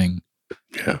good thing.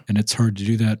 Yeah. And it's hard to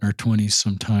do that in our 20s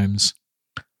sometimes.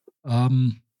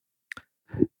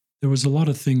 There was a lot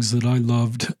of things that I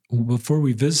loved. Before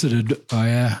we visited,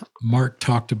 Mark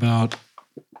talked about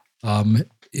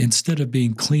instead of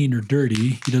being clean or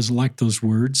dirty, he doesn't like those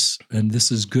words. And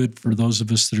this is good for those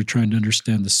of us that are trying to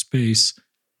understand the space.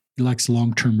 He likes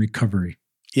long-term recovery.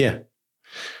 Yeah.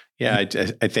 Yeah.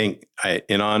 I think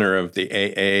in honor of the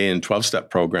AA and 12-step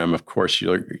program, of course,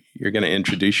 you're going to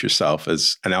introduce yourself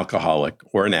as an alcoholic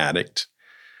or an addict.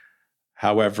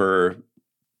 However,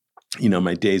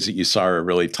 my days at USARA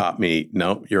really taught me,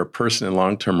 no, you're a person in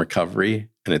long-term recovery,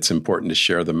 and it's important to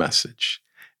share the message.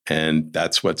 And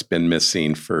that's what's been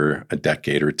missing for a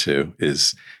decade or two,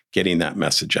 is getting that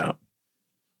message out.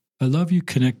 I love you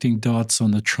connecting dots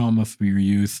on the trauma from your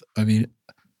youth. I mean,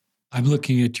 I'm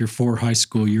looking at your 4 high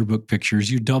school yearbook pictures.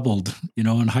 You doubled, in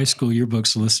high school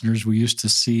yearbooks, listeners, we used to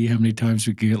see how many times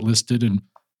we could get listed, and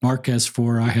Mark has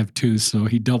 4, I have 2, so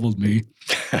he doubled me.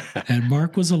 And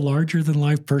Mark was a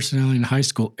larger-than-life personality in high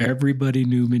school. Everybody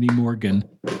knew Minnie Morgan.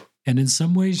 And in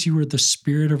some ways, you were the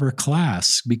spirit of our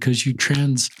class because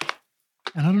and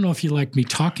I don't know if you like me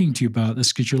talking to you about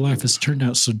this because your life has turned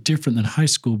out so different than high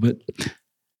school, but,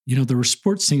 there were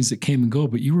sports things that came and go,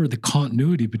 but you were the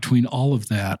continuity between all of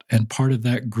that and part of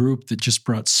that group that just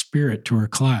brought spirit to our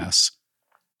class.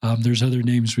 There's other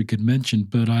names we could mention,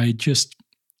 but I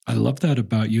love that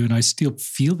about you, and I still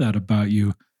feel that about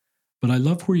you. But I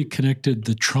love where you connected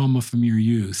the trauma from your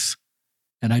youth.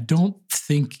 And I don't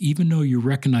think, even though you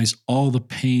recognize all the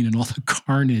pain and all the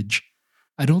carnage,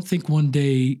 I don't think one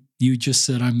day you just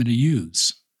said, I'm going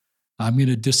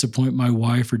to disappoint my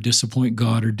wife or disappoint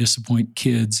God or disappoint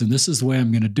kids, and this is the way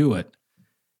I'm going to do it.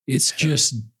 It's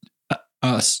just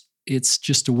us. It's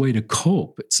just a way to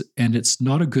cope. It's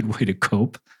not a good way to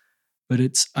cope. But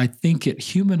I think it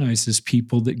humanizes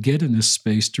people that get in this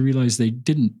space to realize they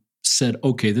didn't said,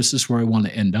 okay, this is where I want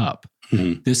to end up.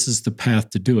 Mm-hmm. This is the path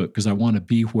to do it because I want to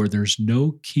be where there's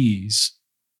no keys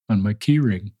on my key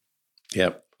ring.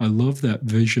 Yep. I love that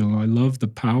vision. I love the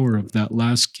power of that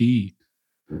last key.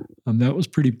 That was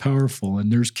pretty powerful.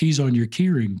 And there's keys on your key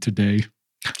ring today.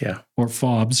 Yeah. Or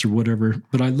fobs or whatever.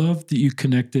 But I love that you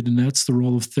connected, and that's the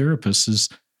role of therapists is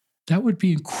that would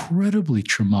be incredibly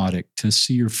traumatic to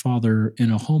see your father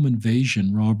in a home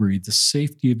invasion robbery, the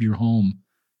safety of your home,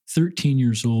 13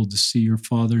 years old, to see your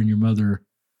father and your mother,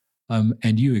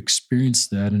 and you experience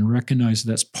that and recognize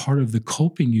that's part of the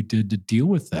coping you did to deal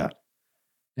with that.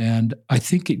 And I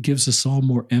think it gives us all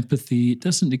more empathy. It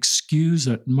doesn't excuse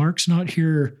that. Mark's not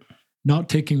here not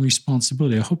taking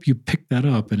responsibility. I hope you pick that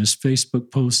up in his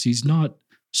Facebook posts. He's not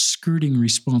skirting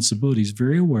responsibility. He's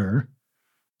very aware.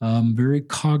 Very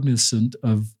cognizant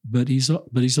of, but he's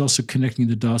also connecting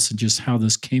the dots and just how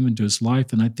this came into his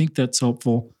life. And I think that's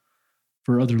helpful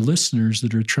for other listeners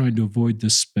that are trying to avoid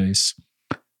this space.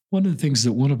 One of the things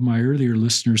that one of my earlier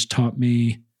listeners taught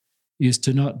me is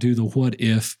to not do the what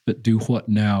if, but do what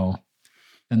now.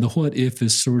 And the what if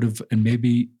is sort of, and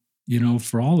maybe,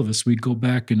 for all of us, we go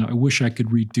back and I wish I could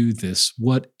redo this.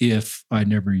 What if I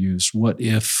never use? What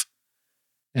if?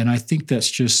 And I think that's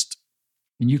just,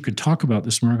 and you could talk about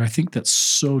this, Mark, I think that's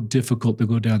so difficult to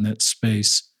go down that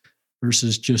space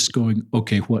versus just going,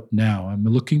 okay, what now? I'm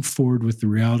looking forward with the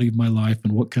reality of my life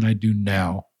and what can I do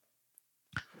now?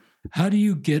 How do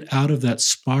you get out of that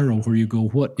spiral where you go,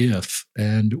 what if,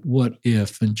 and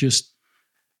just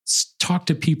talk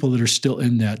to people that are still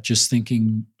in that, just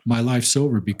thinking my life's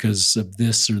over because of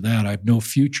this or that. I have no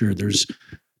future. There's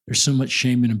so much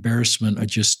shame and embarrassment. I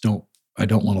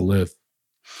don't want to live.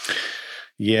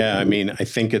 Yeah. I mean, I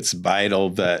think it's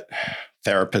vital that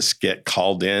therapists get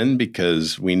called in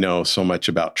because we know so much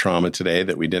about trauma today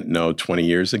that we didn't know 20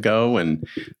 years ago. And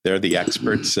they're the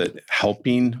experts at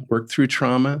helping work through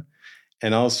trauma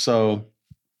and also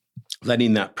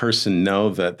letting that person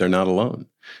know that they're not alone,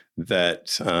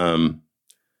 that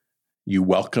you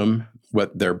welcome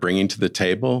what they're bringing to the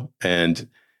table and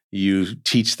you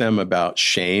teach them about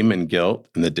shame and guilt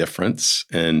and the difference.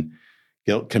 And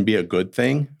guilt can be a good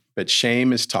thing, but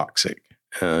shame is toxic.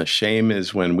 Shame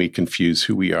is when we confuse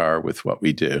who we are with what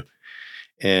we do.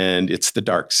 And it's the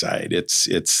dark side.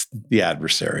 It's the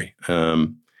adversary.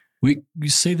 We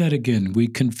say that again. We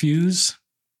confuse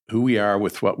who we are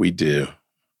with what we do.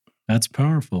 That's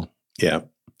powerful. Yeah.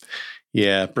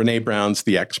 Yeah. Brene Brown's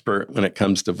the expert when it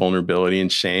comes to vulnerability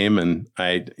and shame. And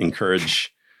I'd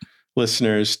encourage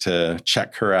listeners to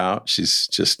check her out. She's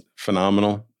just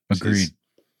phenomenal. Agreed.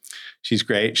 She's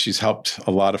great. She's helped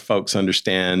a lot of folks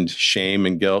understand shame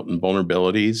and guilt and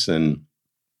vulnerabilities. And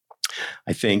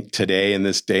I think today, in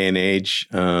this day and age,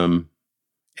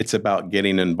 it's about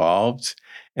getting involved.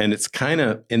 And it's kind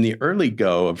of in the early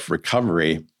go of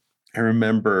recovery. I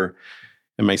remember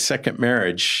in my second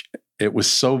marriage, it was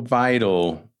so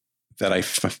vital that I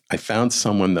found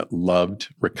someone that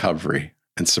loved recovery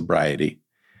and sobriety.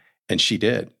 And she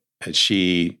did. And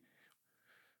she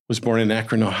was born in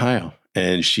Akron, Ohio.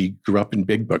 And she grew up in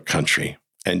Big Book country.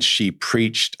 And she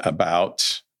preached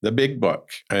about the Big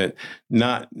Book,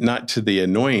 not to the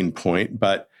annoying point,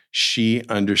 but she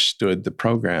understood the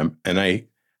program. And I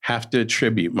have to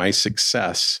attribute my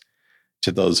success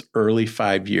to those early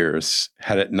 5 years.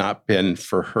 Had it not been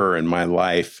for her in my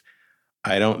life,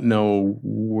 I don't know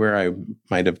where I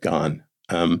might have gone.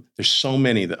 There's so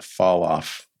many that fall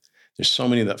off. There's so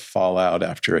many that fall out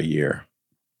after a year.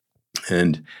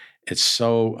 And it's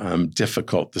so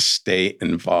difficult to stay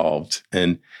involved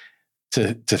and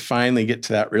to finally get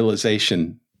to that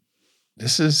realization,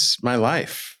 this is my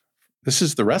life. This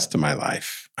is the rest of my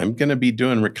life. I'm going to be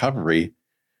doing recovery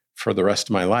for the rest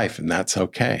of my life, and that's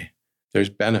okay. There's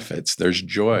benefits, there's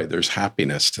joy, there's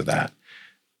happiness to that.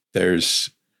 There's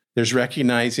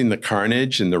recognizing the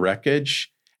carnage and the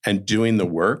wreckage and doing the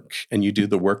work. And you do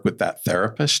the work with that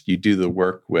therapist. You do the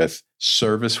work with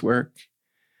service work.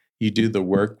 You do the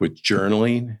work with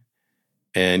journaling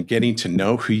and getting to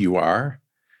know who you are.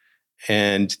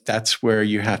 And that's where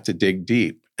you have to dig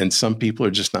deep. And some people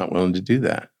are just not willing to do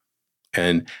that.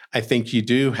 And I think you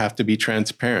do have to be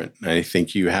transparent. I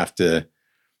think you have to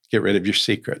get rid of your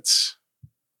secrets.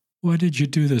 Why did you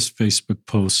do this Facebook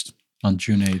post on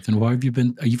June 8th? And why have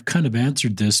you've kind of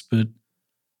answered this, but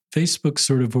Facebook's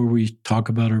sort of where we talk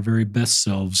about our very best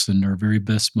selves and our very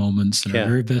best moments and our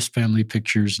very best family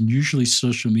pictures. And usually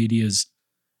social media is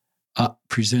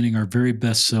presenting our very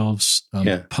best selves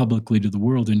publicly to the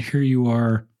world. And here you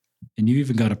are, and you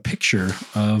even got a picture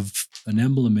of an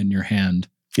emblem in your hand.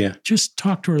 Yeah. Just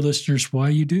talk to our listeners why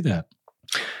you do that.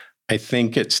 I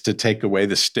think it's to take away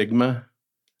the stigma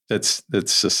that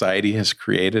society has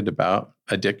created about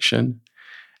addiction,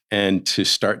 and to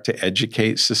start to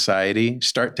educate society,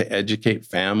 start to educate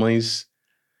families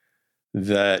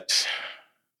that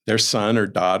their son or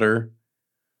daughter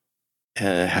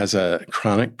has a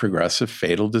chronic progressive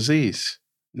fatal disease,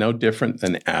 no different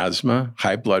than asthma,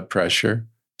 high blood pressure,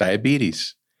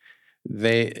 diabetes.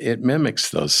 It mimics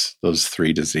those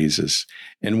three diseases.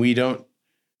 And we don't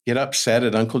get upset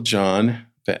at Uncle John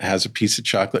that has a piece of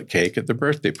chocolate cake at the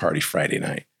birthday party Friday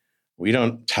night. We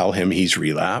don't tell him he's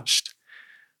relapsed.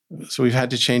 So we've had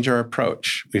to change our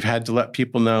approach. We've had to let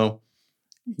people know,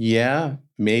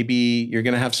 maybe you're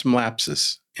going to have some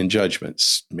lapses in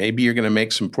judgments. Maybe you're going to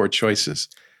make some poor choices.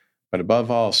 But above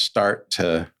all, start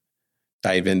to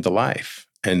dive into life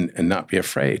and not be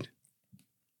afraid.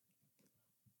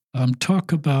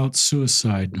 Talk about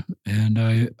suicide. And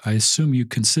I assume you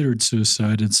considered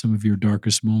suicide in some of your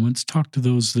darkest moments. Talk to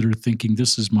those that are thinking,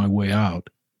 this is my way out,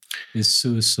 is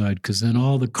suicide. Because then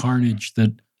all the carnage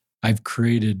that I've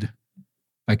created,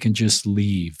 I can just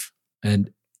leave.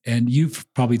 And you've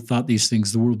probably thought these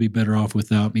things, the world would be better off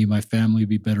without me, my family would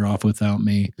be better off without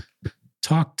me.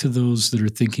 Talk to those that are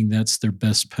thinking that's their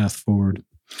best path forward.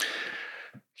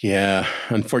 Yeah,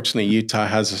 unfortunately, Utah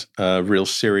has a real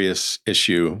serious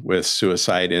issue with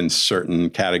suicide in certain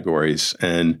categories.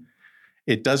 And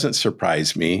it doesn't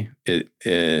surprise me.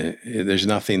 There's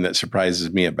nothing that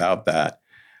surprises me about that.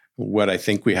 What I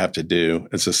think we have to do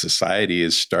as a society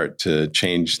is start to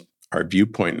change our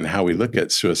viewpoint and how we look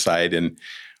at suicide. And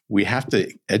we have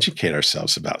to educate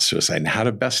ourselves about suicide and how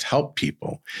to best help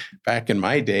people. Back in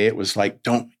my day, it was like,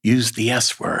 don't use the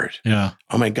S word. Yeah.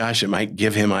 Oh my gosh, it might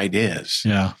give him ideas.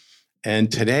 Yeah.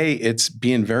 And today it's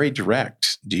being very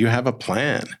direct. Do you have a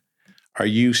plan? Are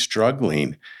you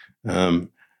struggling?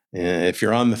 If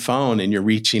you're on the phone and you're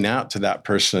reaching out to that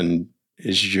person,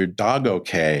 is your dog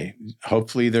okay?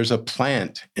 Hopefully there's a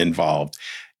plant involved.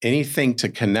 Anything to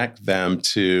connect them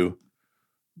to,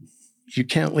 you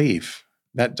can't leave.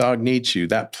 That dog needs you.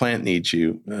 That plant needs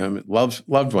you.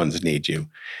 Loved ones need you.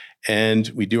 And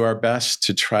we do our best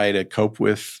to try to cope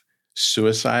with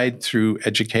suicide through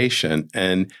education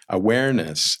and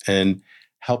awareness and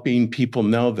helping people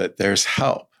know that there's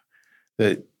help,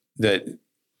 that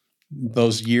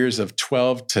those years of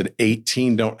 12 to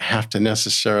 18 don't have to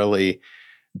necessarily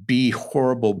be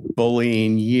horrible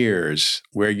bullying years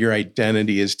where your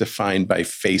identity is defined by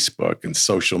Facebook and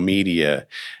social media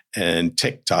and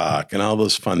TikTok and all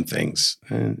those fun things.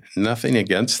 And nothing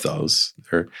against those.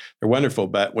 They're wonderful.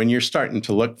 But when you're starting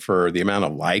to look for the amount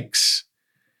of likes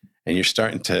and you're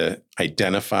starting to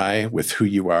identify with who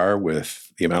you are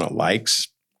with the amount of likes,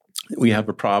 we have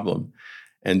a problem.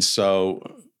 And so,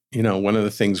 one of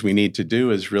the things we need to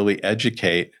do is really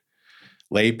educate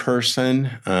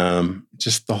layperson,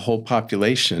 just the whole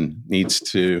population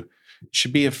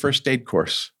should be a first aid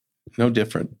course, no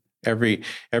different. Every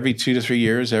 2 to 3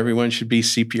 years, everyone should be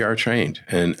CPR trained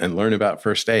and learn about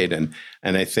first aid. And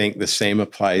I think the same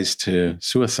applies to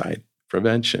suicide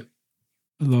prevention.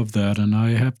 I love that. And I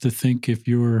have to think if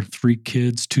your 3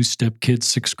 kids, 2 stepkids,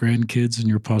 6 grandkids, and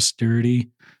your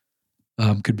posterity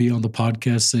could be on the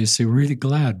podcast, they say, we're really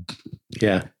glad.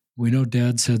 Yeah. We know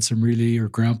Dad's had or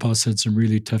Grandpa's had some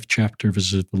really tough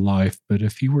chapters of life, but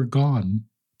if he were gone,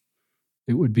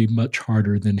 it would be much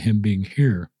harder than him being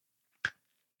here.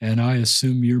 And I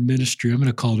assume your ministry, I'm going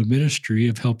to call it a ministry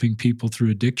of helping people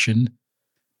through addiction,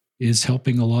 is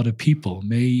helping a lot of people,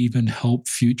 may even help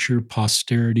future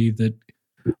posterity that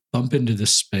bump into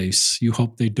this space. You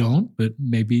hope they don't, but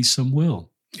maybe some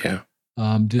will. Yeah.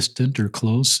 Distant or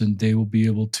close, and they will be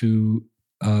able to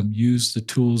use the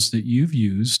tools that you've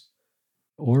used,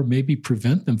 or maybe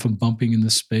prevent them from bumping in the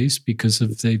space because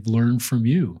they've learned from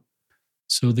you.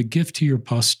 So the gift to your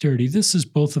posterity, this is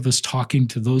both of us talking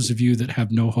to those of you that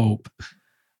have no hope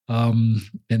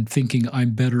and thinking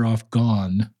I'm better off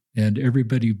gone and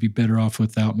everybody would be better off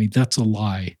without me. That's a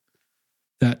lie.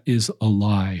 That is a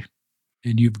lie.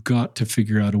 And you've got to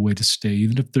figure out a way to stay,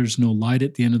 even if there's no light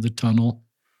at the end of the tunnel.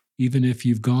 Even if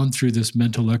you've gone through this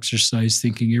mental exercise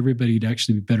thinking everybody'd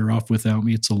actually be better off without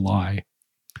me, it's a lie.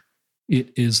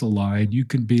 It is a lie. And you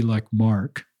can be like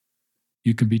Mark.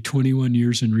 You can be 21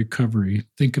 years in recovery.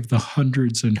 Think of the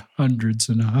hundreds and hundreds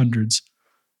and hundreds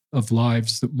of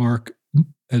lives that Mark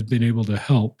has been able to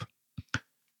help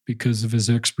because of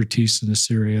his expertise in this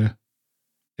area.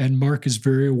 And Mark is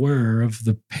very aware of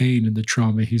the pain and the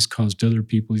trauma he's caused other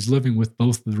people. He's living with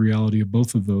both the reality of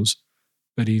both of those,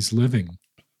 but he's living.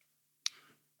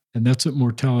 And that's what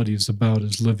mortality is about,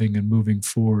 is living and moving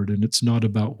forward. And it's not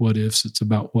about what ifs, it's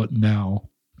about what now.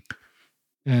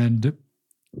 And,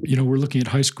 we're looking at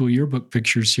high school yearbook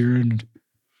pictures here, and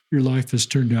your life has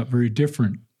turned out very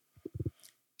different.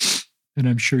 And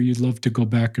I'm sure you'd love to go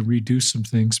back and redo some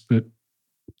things, but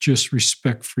just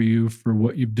respect for you for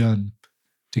what you've done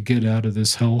to get out of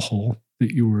this hellhole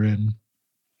that you were in.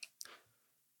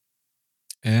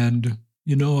 And,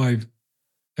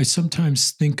 I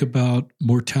sometimes think about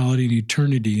mortality and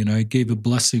eternity, and I gave a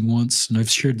blessing once, and I've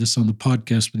shared this on the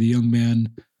podcast with a young man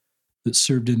that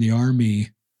served in the army,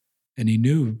 and he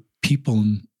knew people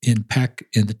in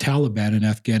the Taliban in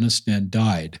Afghanistan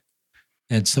died,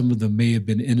 and some of them may have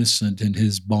been innocent in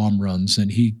his bomb runs,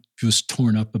 and he was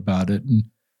torn up about it. And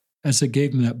as I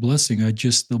gave him that blessing,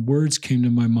 the words came to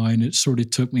my mind. It sort of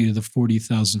took me to the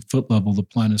 40,000 foot level, the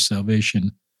plan of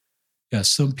salvation. Yeah,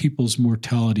 some people's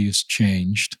mortality has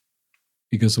changed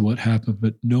because of what happened,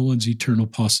 but no one's eternal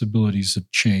possibilities have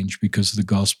changed because of the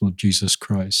gospel of Jesus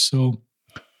Christ. So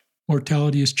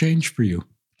mortality has changed for you.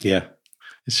 Yeah,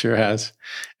 it sure has.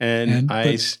 And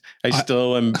I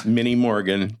still am Minnie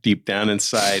Morgan deep down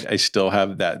inside. I still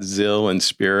have that zeal and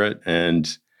spirit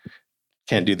and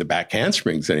can't do the back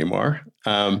handsprings anymore.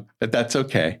 But that's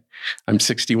okay. I'm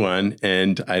 61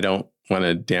 and I don't want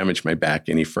to damage my back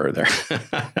any further.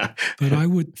 But I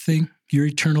would think your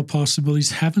eternal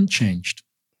possibilities haven't changed.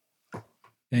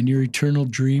 And your eternal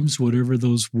dreams, whatever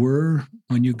those were,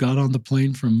 when you got on the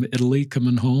plane from Italy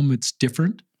coming home, it's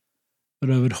different. But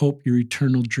I would hope your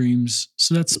eternal dreams,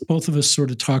 so that's both of us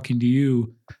sort of talking to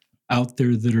you out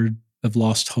there that have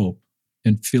lost hope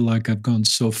and feel like I've gone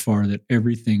so far that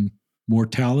everything,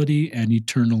 mortality and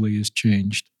eternally, has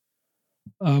changed.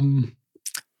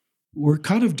 We're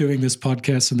kind of doing this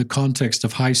podcast in the context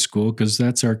of high school because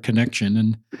that's our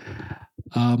connection.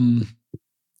 And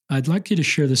I'd like you to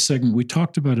share this segment. We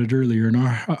talked about it earlier. And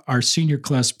our senior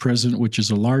class president, which is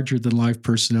a larger-than-life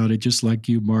personality, just like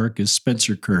you, Mark, is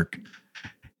Spencer Kirk.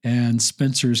 And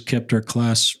Spencer's kept our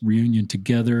class reunion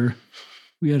together.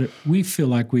 We feel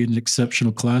like we had an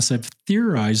exceptional class. I've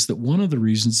theorized that one of the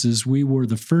reasons is we were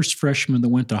the first freshmen that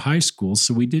went to high school,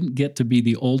 so we didn't get to be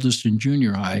the oldest in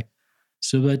junior high.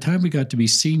 So by the time we got to be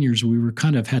seniors, we were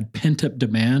kind of had pent-up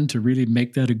demand to really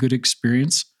make that a good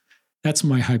experience. That's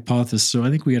my hypothesis. So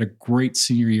I think we had a great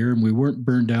senior year, and we weren't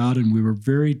burned out, and we were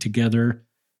very together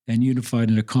and unified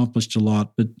and accomplished a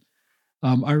lot. But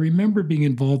I remember being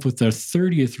involved with our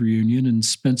 30th reunion, and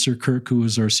Spencer Kirk, who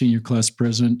was our senior class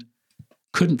president,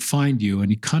 couldn't find you.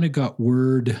 And he kind of got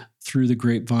word through the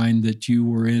grapevine that you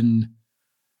were in,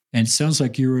 and it sounds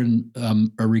like you were in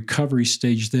a recovery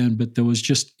stage then, but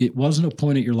it wasn't a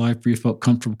point at your life where you felt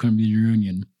comfortable coming to the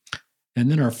reunion.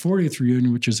 And then our 40th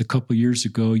reunion, which is a couple of years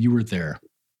ago, you were there,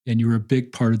 and you were a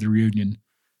big part of the reunion.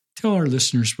 Tell our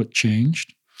listeners what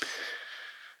changed.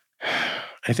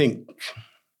 I think...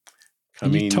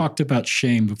 You talked about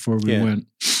shame before we went.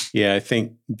 Yeah, I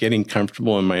think getting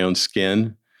comfortable in my own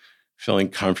skin, feeling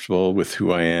comfortable with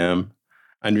who I am,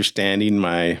 understanding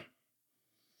my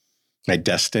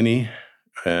destiny,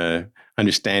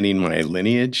 understanding my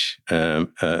lineage.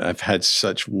 I've had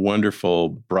such wonderful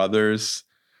brothers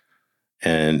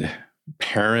and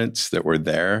parents that were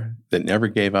there that never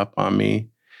gave up on me.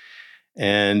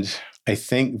 And I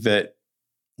think that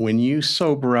when you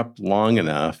sober up long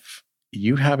enough,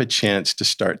 you have a chance to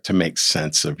start to make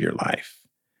sense of your life.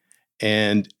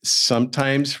 And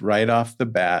sometimes right off the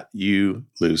bat, you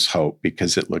lose hope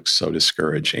because it looks so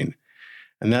discouraging.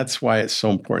 And that's why it's so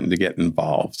important to get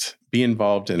involved. Be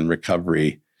involved in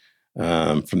recovery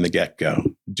from the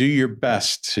get-go. Do your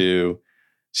best to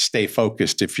stay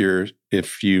focused.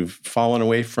 If you've fallen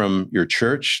away from your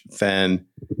church, then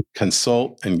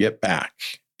consult and get back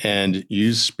and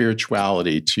use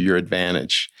spirituality to your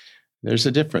advantage. There's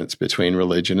a difference between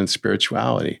religion and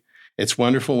spirituality. It's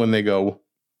wonderful when they go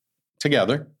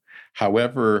together.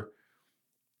 However,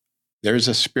 there's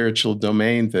a spiritual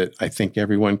domain that I think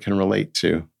everyone can relate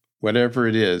to, whatever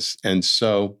it is. And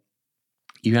so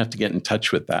you have to get in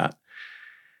touch with that.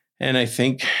 And I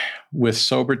think with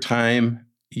sober time,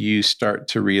 you start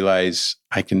to realize,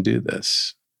 I can do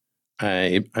this.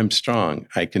 I'm strong.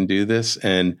 I can do this.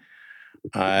 And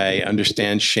I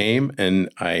understand shame, and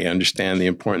I understand the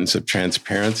importance of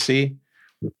transparency,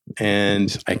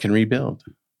 and I can rebuild.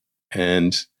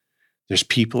 And there's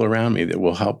people around me that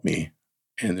will help me.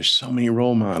 And there's so many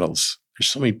role models. There's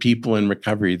so many people in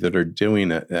recovery that are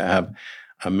doing it, that have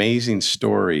amazing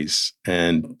stories,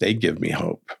 and they give me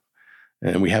hope.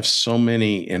 And we have so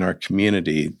many in our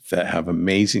community that have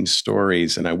amazing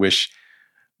stories, and I wish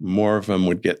more of them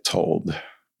would get told,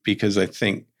 because I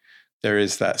think there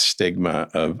is that stigma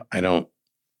of, I don't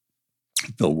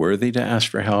feel worthy to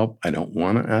ask for help. I don't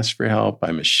want to ask for help.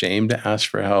 I'm ashamed to ask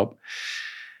for help.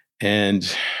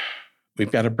 And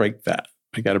we've got to break that.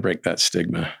 We got to break that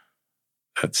stigma.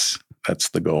 That's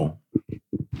the goal.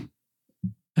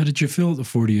 How did you feel at the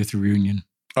 40th reunion?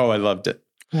 Oh, I loved it.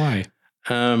 Why?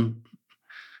 A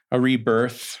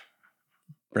rebirth,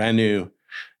 brand new,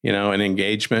 an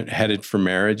engagement, headed for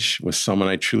marriage with someone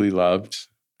I truly loved.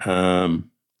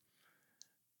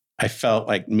 I felt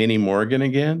like Minnie Morgan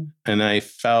again, and I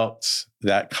felt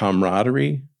that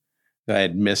camaraderie that I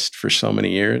had missed for so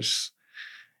many years.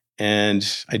 And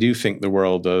I do think the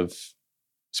world of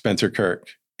Spencer Kirk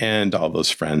and all those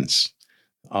friends,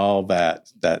 all that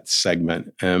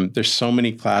segment. There's so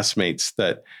many classmates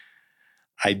that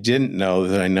I didn't know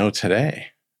that I know today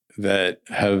that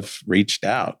have reached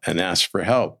out and asked for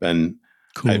help. And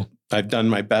cool. I've done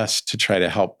my best to try to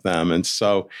help them. And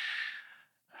so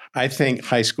I think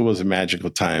high school was a magical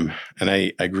time. And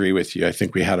I agree with you. I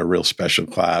think we had a real special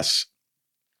class.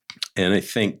 And I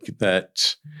think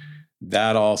that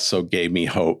also gave me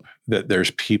hope that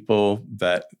there's people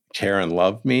that care and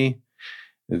love me,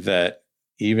 that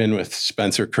even with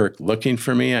Spencer Kirk looking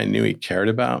for me, I knew he cared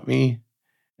about me,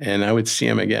 and I would see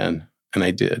him again. And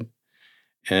I did.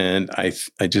 And I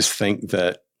just think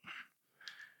that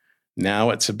now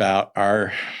it's about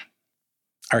our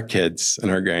kids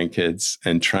and our grandkids,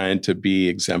 and trying to be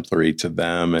exemplary to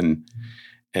them,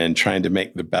 and trying to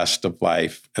make the best of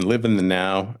life and live in the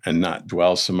now and not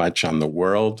dwell so much on the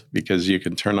world, because you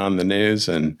can turn on the news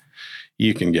and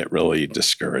you can get really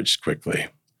discouraged quickly.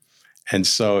 And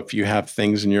so if you have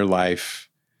things in your life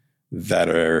that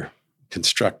are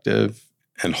constructive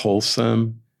and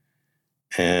wholesome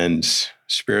and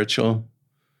spiritual,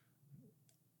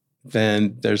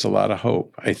 then there's a lot of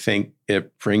hope. I think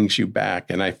it brings you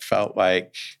back. And I felt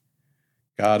like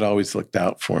God always looked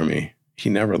out for me. He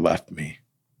never left me.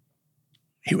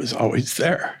 He was always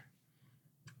there.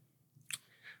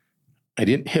 I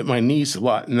didn't hit my knees a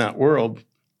lot in that world,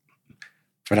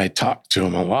 but I talked to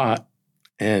him a lot.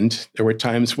 And there were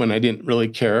times when I didn't really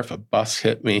care if a bus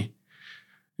hit me.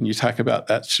 And you talk about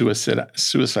that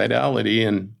suicidality,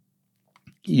 and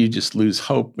you just lose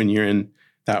hope when you're in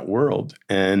that world,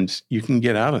 and you can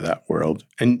get out of that world.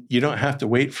 And you don't have to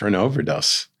wait for an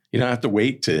overdose. You don't have to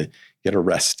wait to get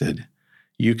arrested.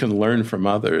 You can learn from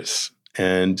others.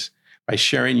 And by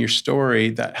sharing your story,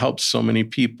 that helps so many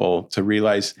people to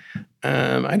realize,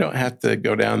 I don't have to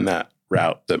go down that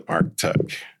route that Mark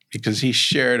took, because he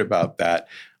shared about that.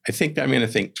 I think I'm going to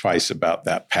think twice about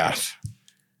that path.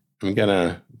 I'm going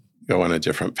to go on a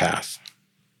different path.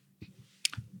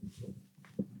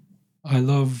 I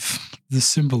love the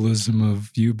symbolism of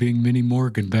you being Minnie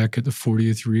Morgan back at the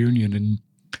 40th reunion,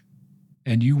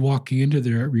 and you walking into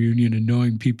their reunion and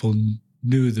knowing people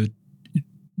knew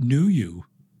you,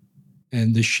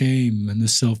 and the shame and the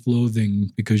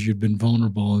self-loathing because you'd been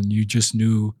vulnerable, and you just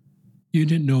knew. You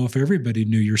didn't know if everybody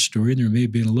knew your story, and there may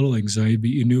have been a little anxiety, but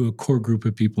you knew a core group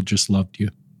of people just loved you.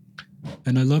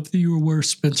 And I love that you were where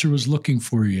Spencer was looking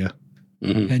for you.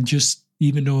 Mm-hmm. And just,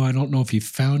 even though I don't know if he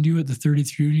found you at the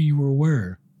 33rd reunion, you were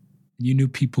aware. And you knew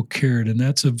people cared. And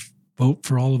that's a vote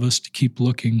for all of us to keep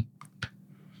looking.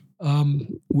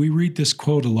 We read this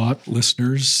quote a lot,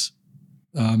 listeners.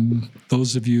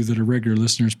 Those of you that are regular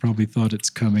listeners probably thought it's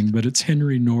coming, but it's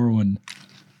Henry Norwin,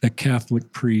 a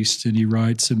Catholic priest, and he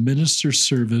writes, a minister's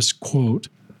service, quote,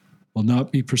 will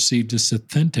not be perceived as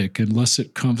authentic unless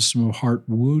it comes from a heart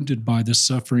wounded by the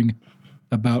suffering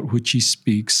about which he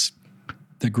speaks.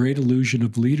 The great illusion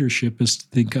of leadership is to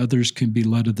think others can be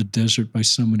led to the desert by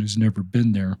someone who's never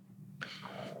been there.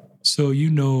 So you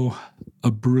know a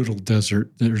brutal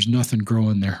desert. There's nothing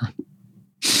growing there.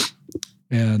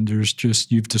 And there's just,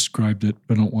 you've described it,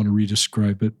 but I don't want to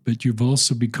re-describe it, but you've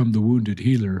also become the wounded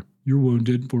healer. You're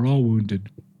wounded. We're all wounded.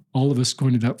 All of us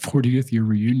going to that 40th year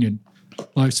reunion.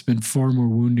 Life's been far more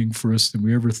wounding for us than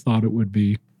we ever thought it would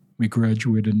be. We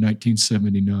graduated in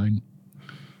 1979.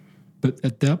 But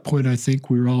at that point, I think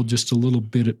we were all just a little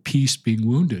bit at peace being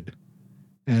wounded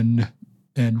and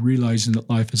realizing that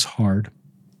life is hard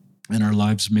and our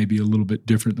lives may be a little bit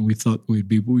different than we thought we'd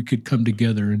be, but we could come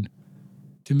together. And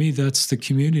to me, that's the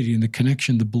community and the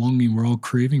connection, the belonging we're all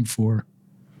craving for.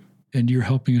 And you're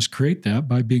helping us create that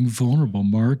by being vulnerable,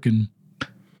 Mark. And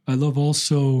I love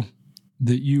also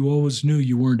that you always knew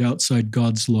you weren't outside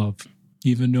God's love,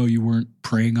 even though you weren't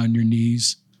praying on your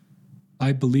knees.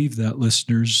 I believe that,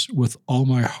 listeners, with all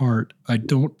my heart. I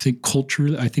don't think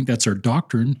culturally, I think that's our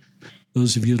doctrine,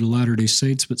 those of you that are Latter-day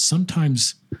Saints, but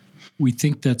sometimes we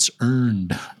think that's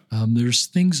earned. There's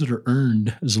things that are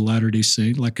earned as a Latter-day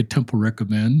Saint, like a temple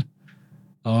recommend.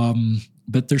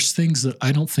 But there's things that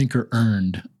I don't think are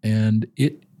earned. And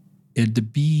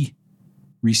to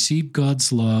receive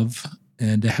God's love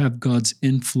and to have God's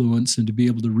influence and to be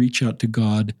able to reach out to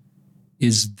God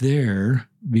is there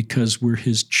because we're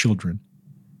his children.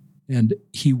 And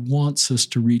he wants us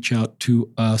to reach out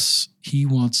to us. He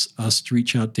wants us to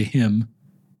reach out to him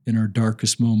in our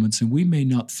darkest moments. And we may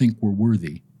not think we're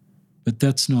worthy, but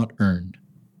that's not earned.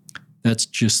 That's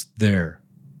just there.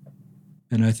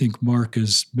 And I think Mark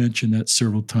has mentioned that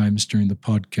several times during the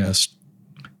podcast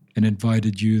and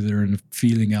invited you that are in a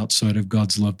feeling outside of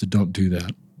God's love to don't do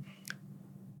that.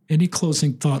 Any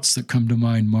closing thoughts that come to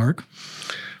mind, Mark?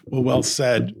 Well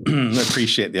said. I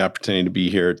appreciate the opportunity to be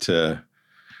here to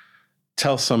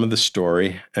tell some of the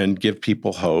story and give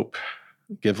people hope,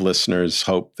 give listeners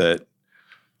hope that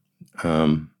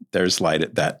there's light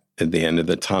at the end of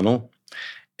the tunnel.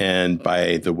 And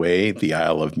by the way, the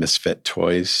Isle of Misfit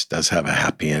Toys does have a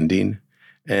happy ending.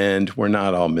 And we're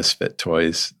not all misfit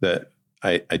toys. That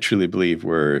I truly believe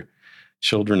we're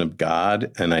children of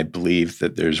God. And I believe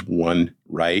that there's one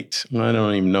right. Well, I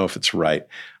don't even know if it's right.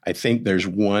 I think there's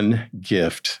one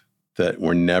gift that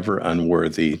we're never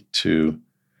unworthy to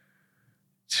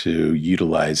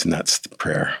utilize, and that's the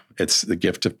prayer. It's the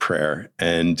gift of prayer.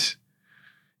 And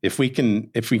if we can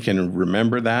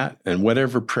remember that, and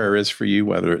whatever prayer is for you,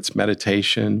 whether it's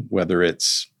meditation, whether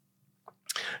it's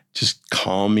just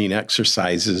calming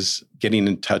exercises, getting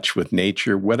in touch with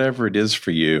nature, whatever it is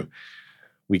for you,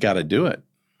 we got to do it.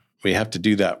 We have to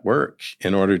do that work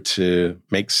in order to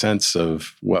make sense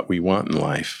of what we want in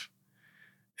life.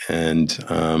 And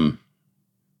I'm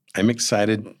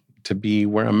excited to be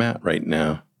where I'm at right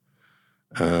now.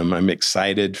 I'm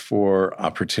excited for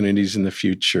opportunities in the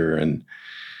future, and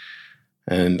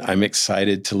I'm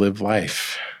excited to live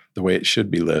life the way it should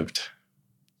be lived.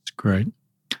 It's great.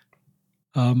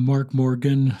 Mark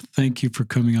Morgan, thank you for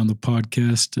coming on the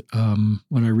podcast.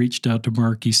 When I reached out to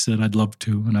Mark, he said, I'd love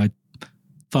to. And I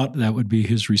thought that would be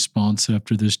his response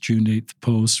after this June 8th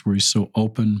post where he's so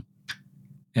open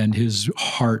and his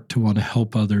heart to want to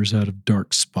help others out of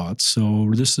dark spots.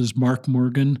 So this is Mark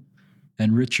Morgan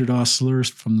and Richard Ostler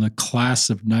from the class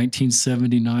of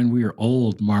 1979. We are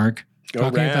old, Mark. Go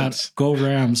Rams.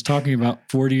 Talking about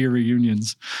 40-year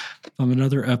reunions of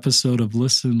another episode of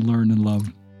Listen, Learn, and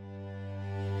Love.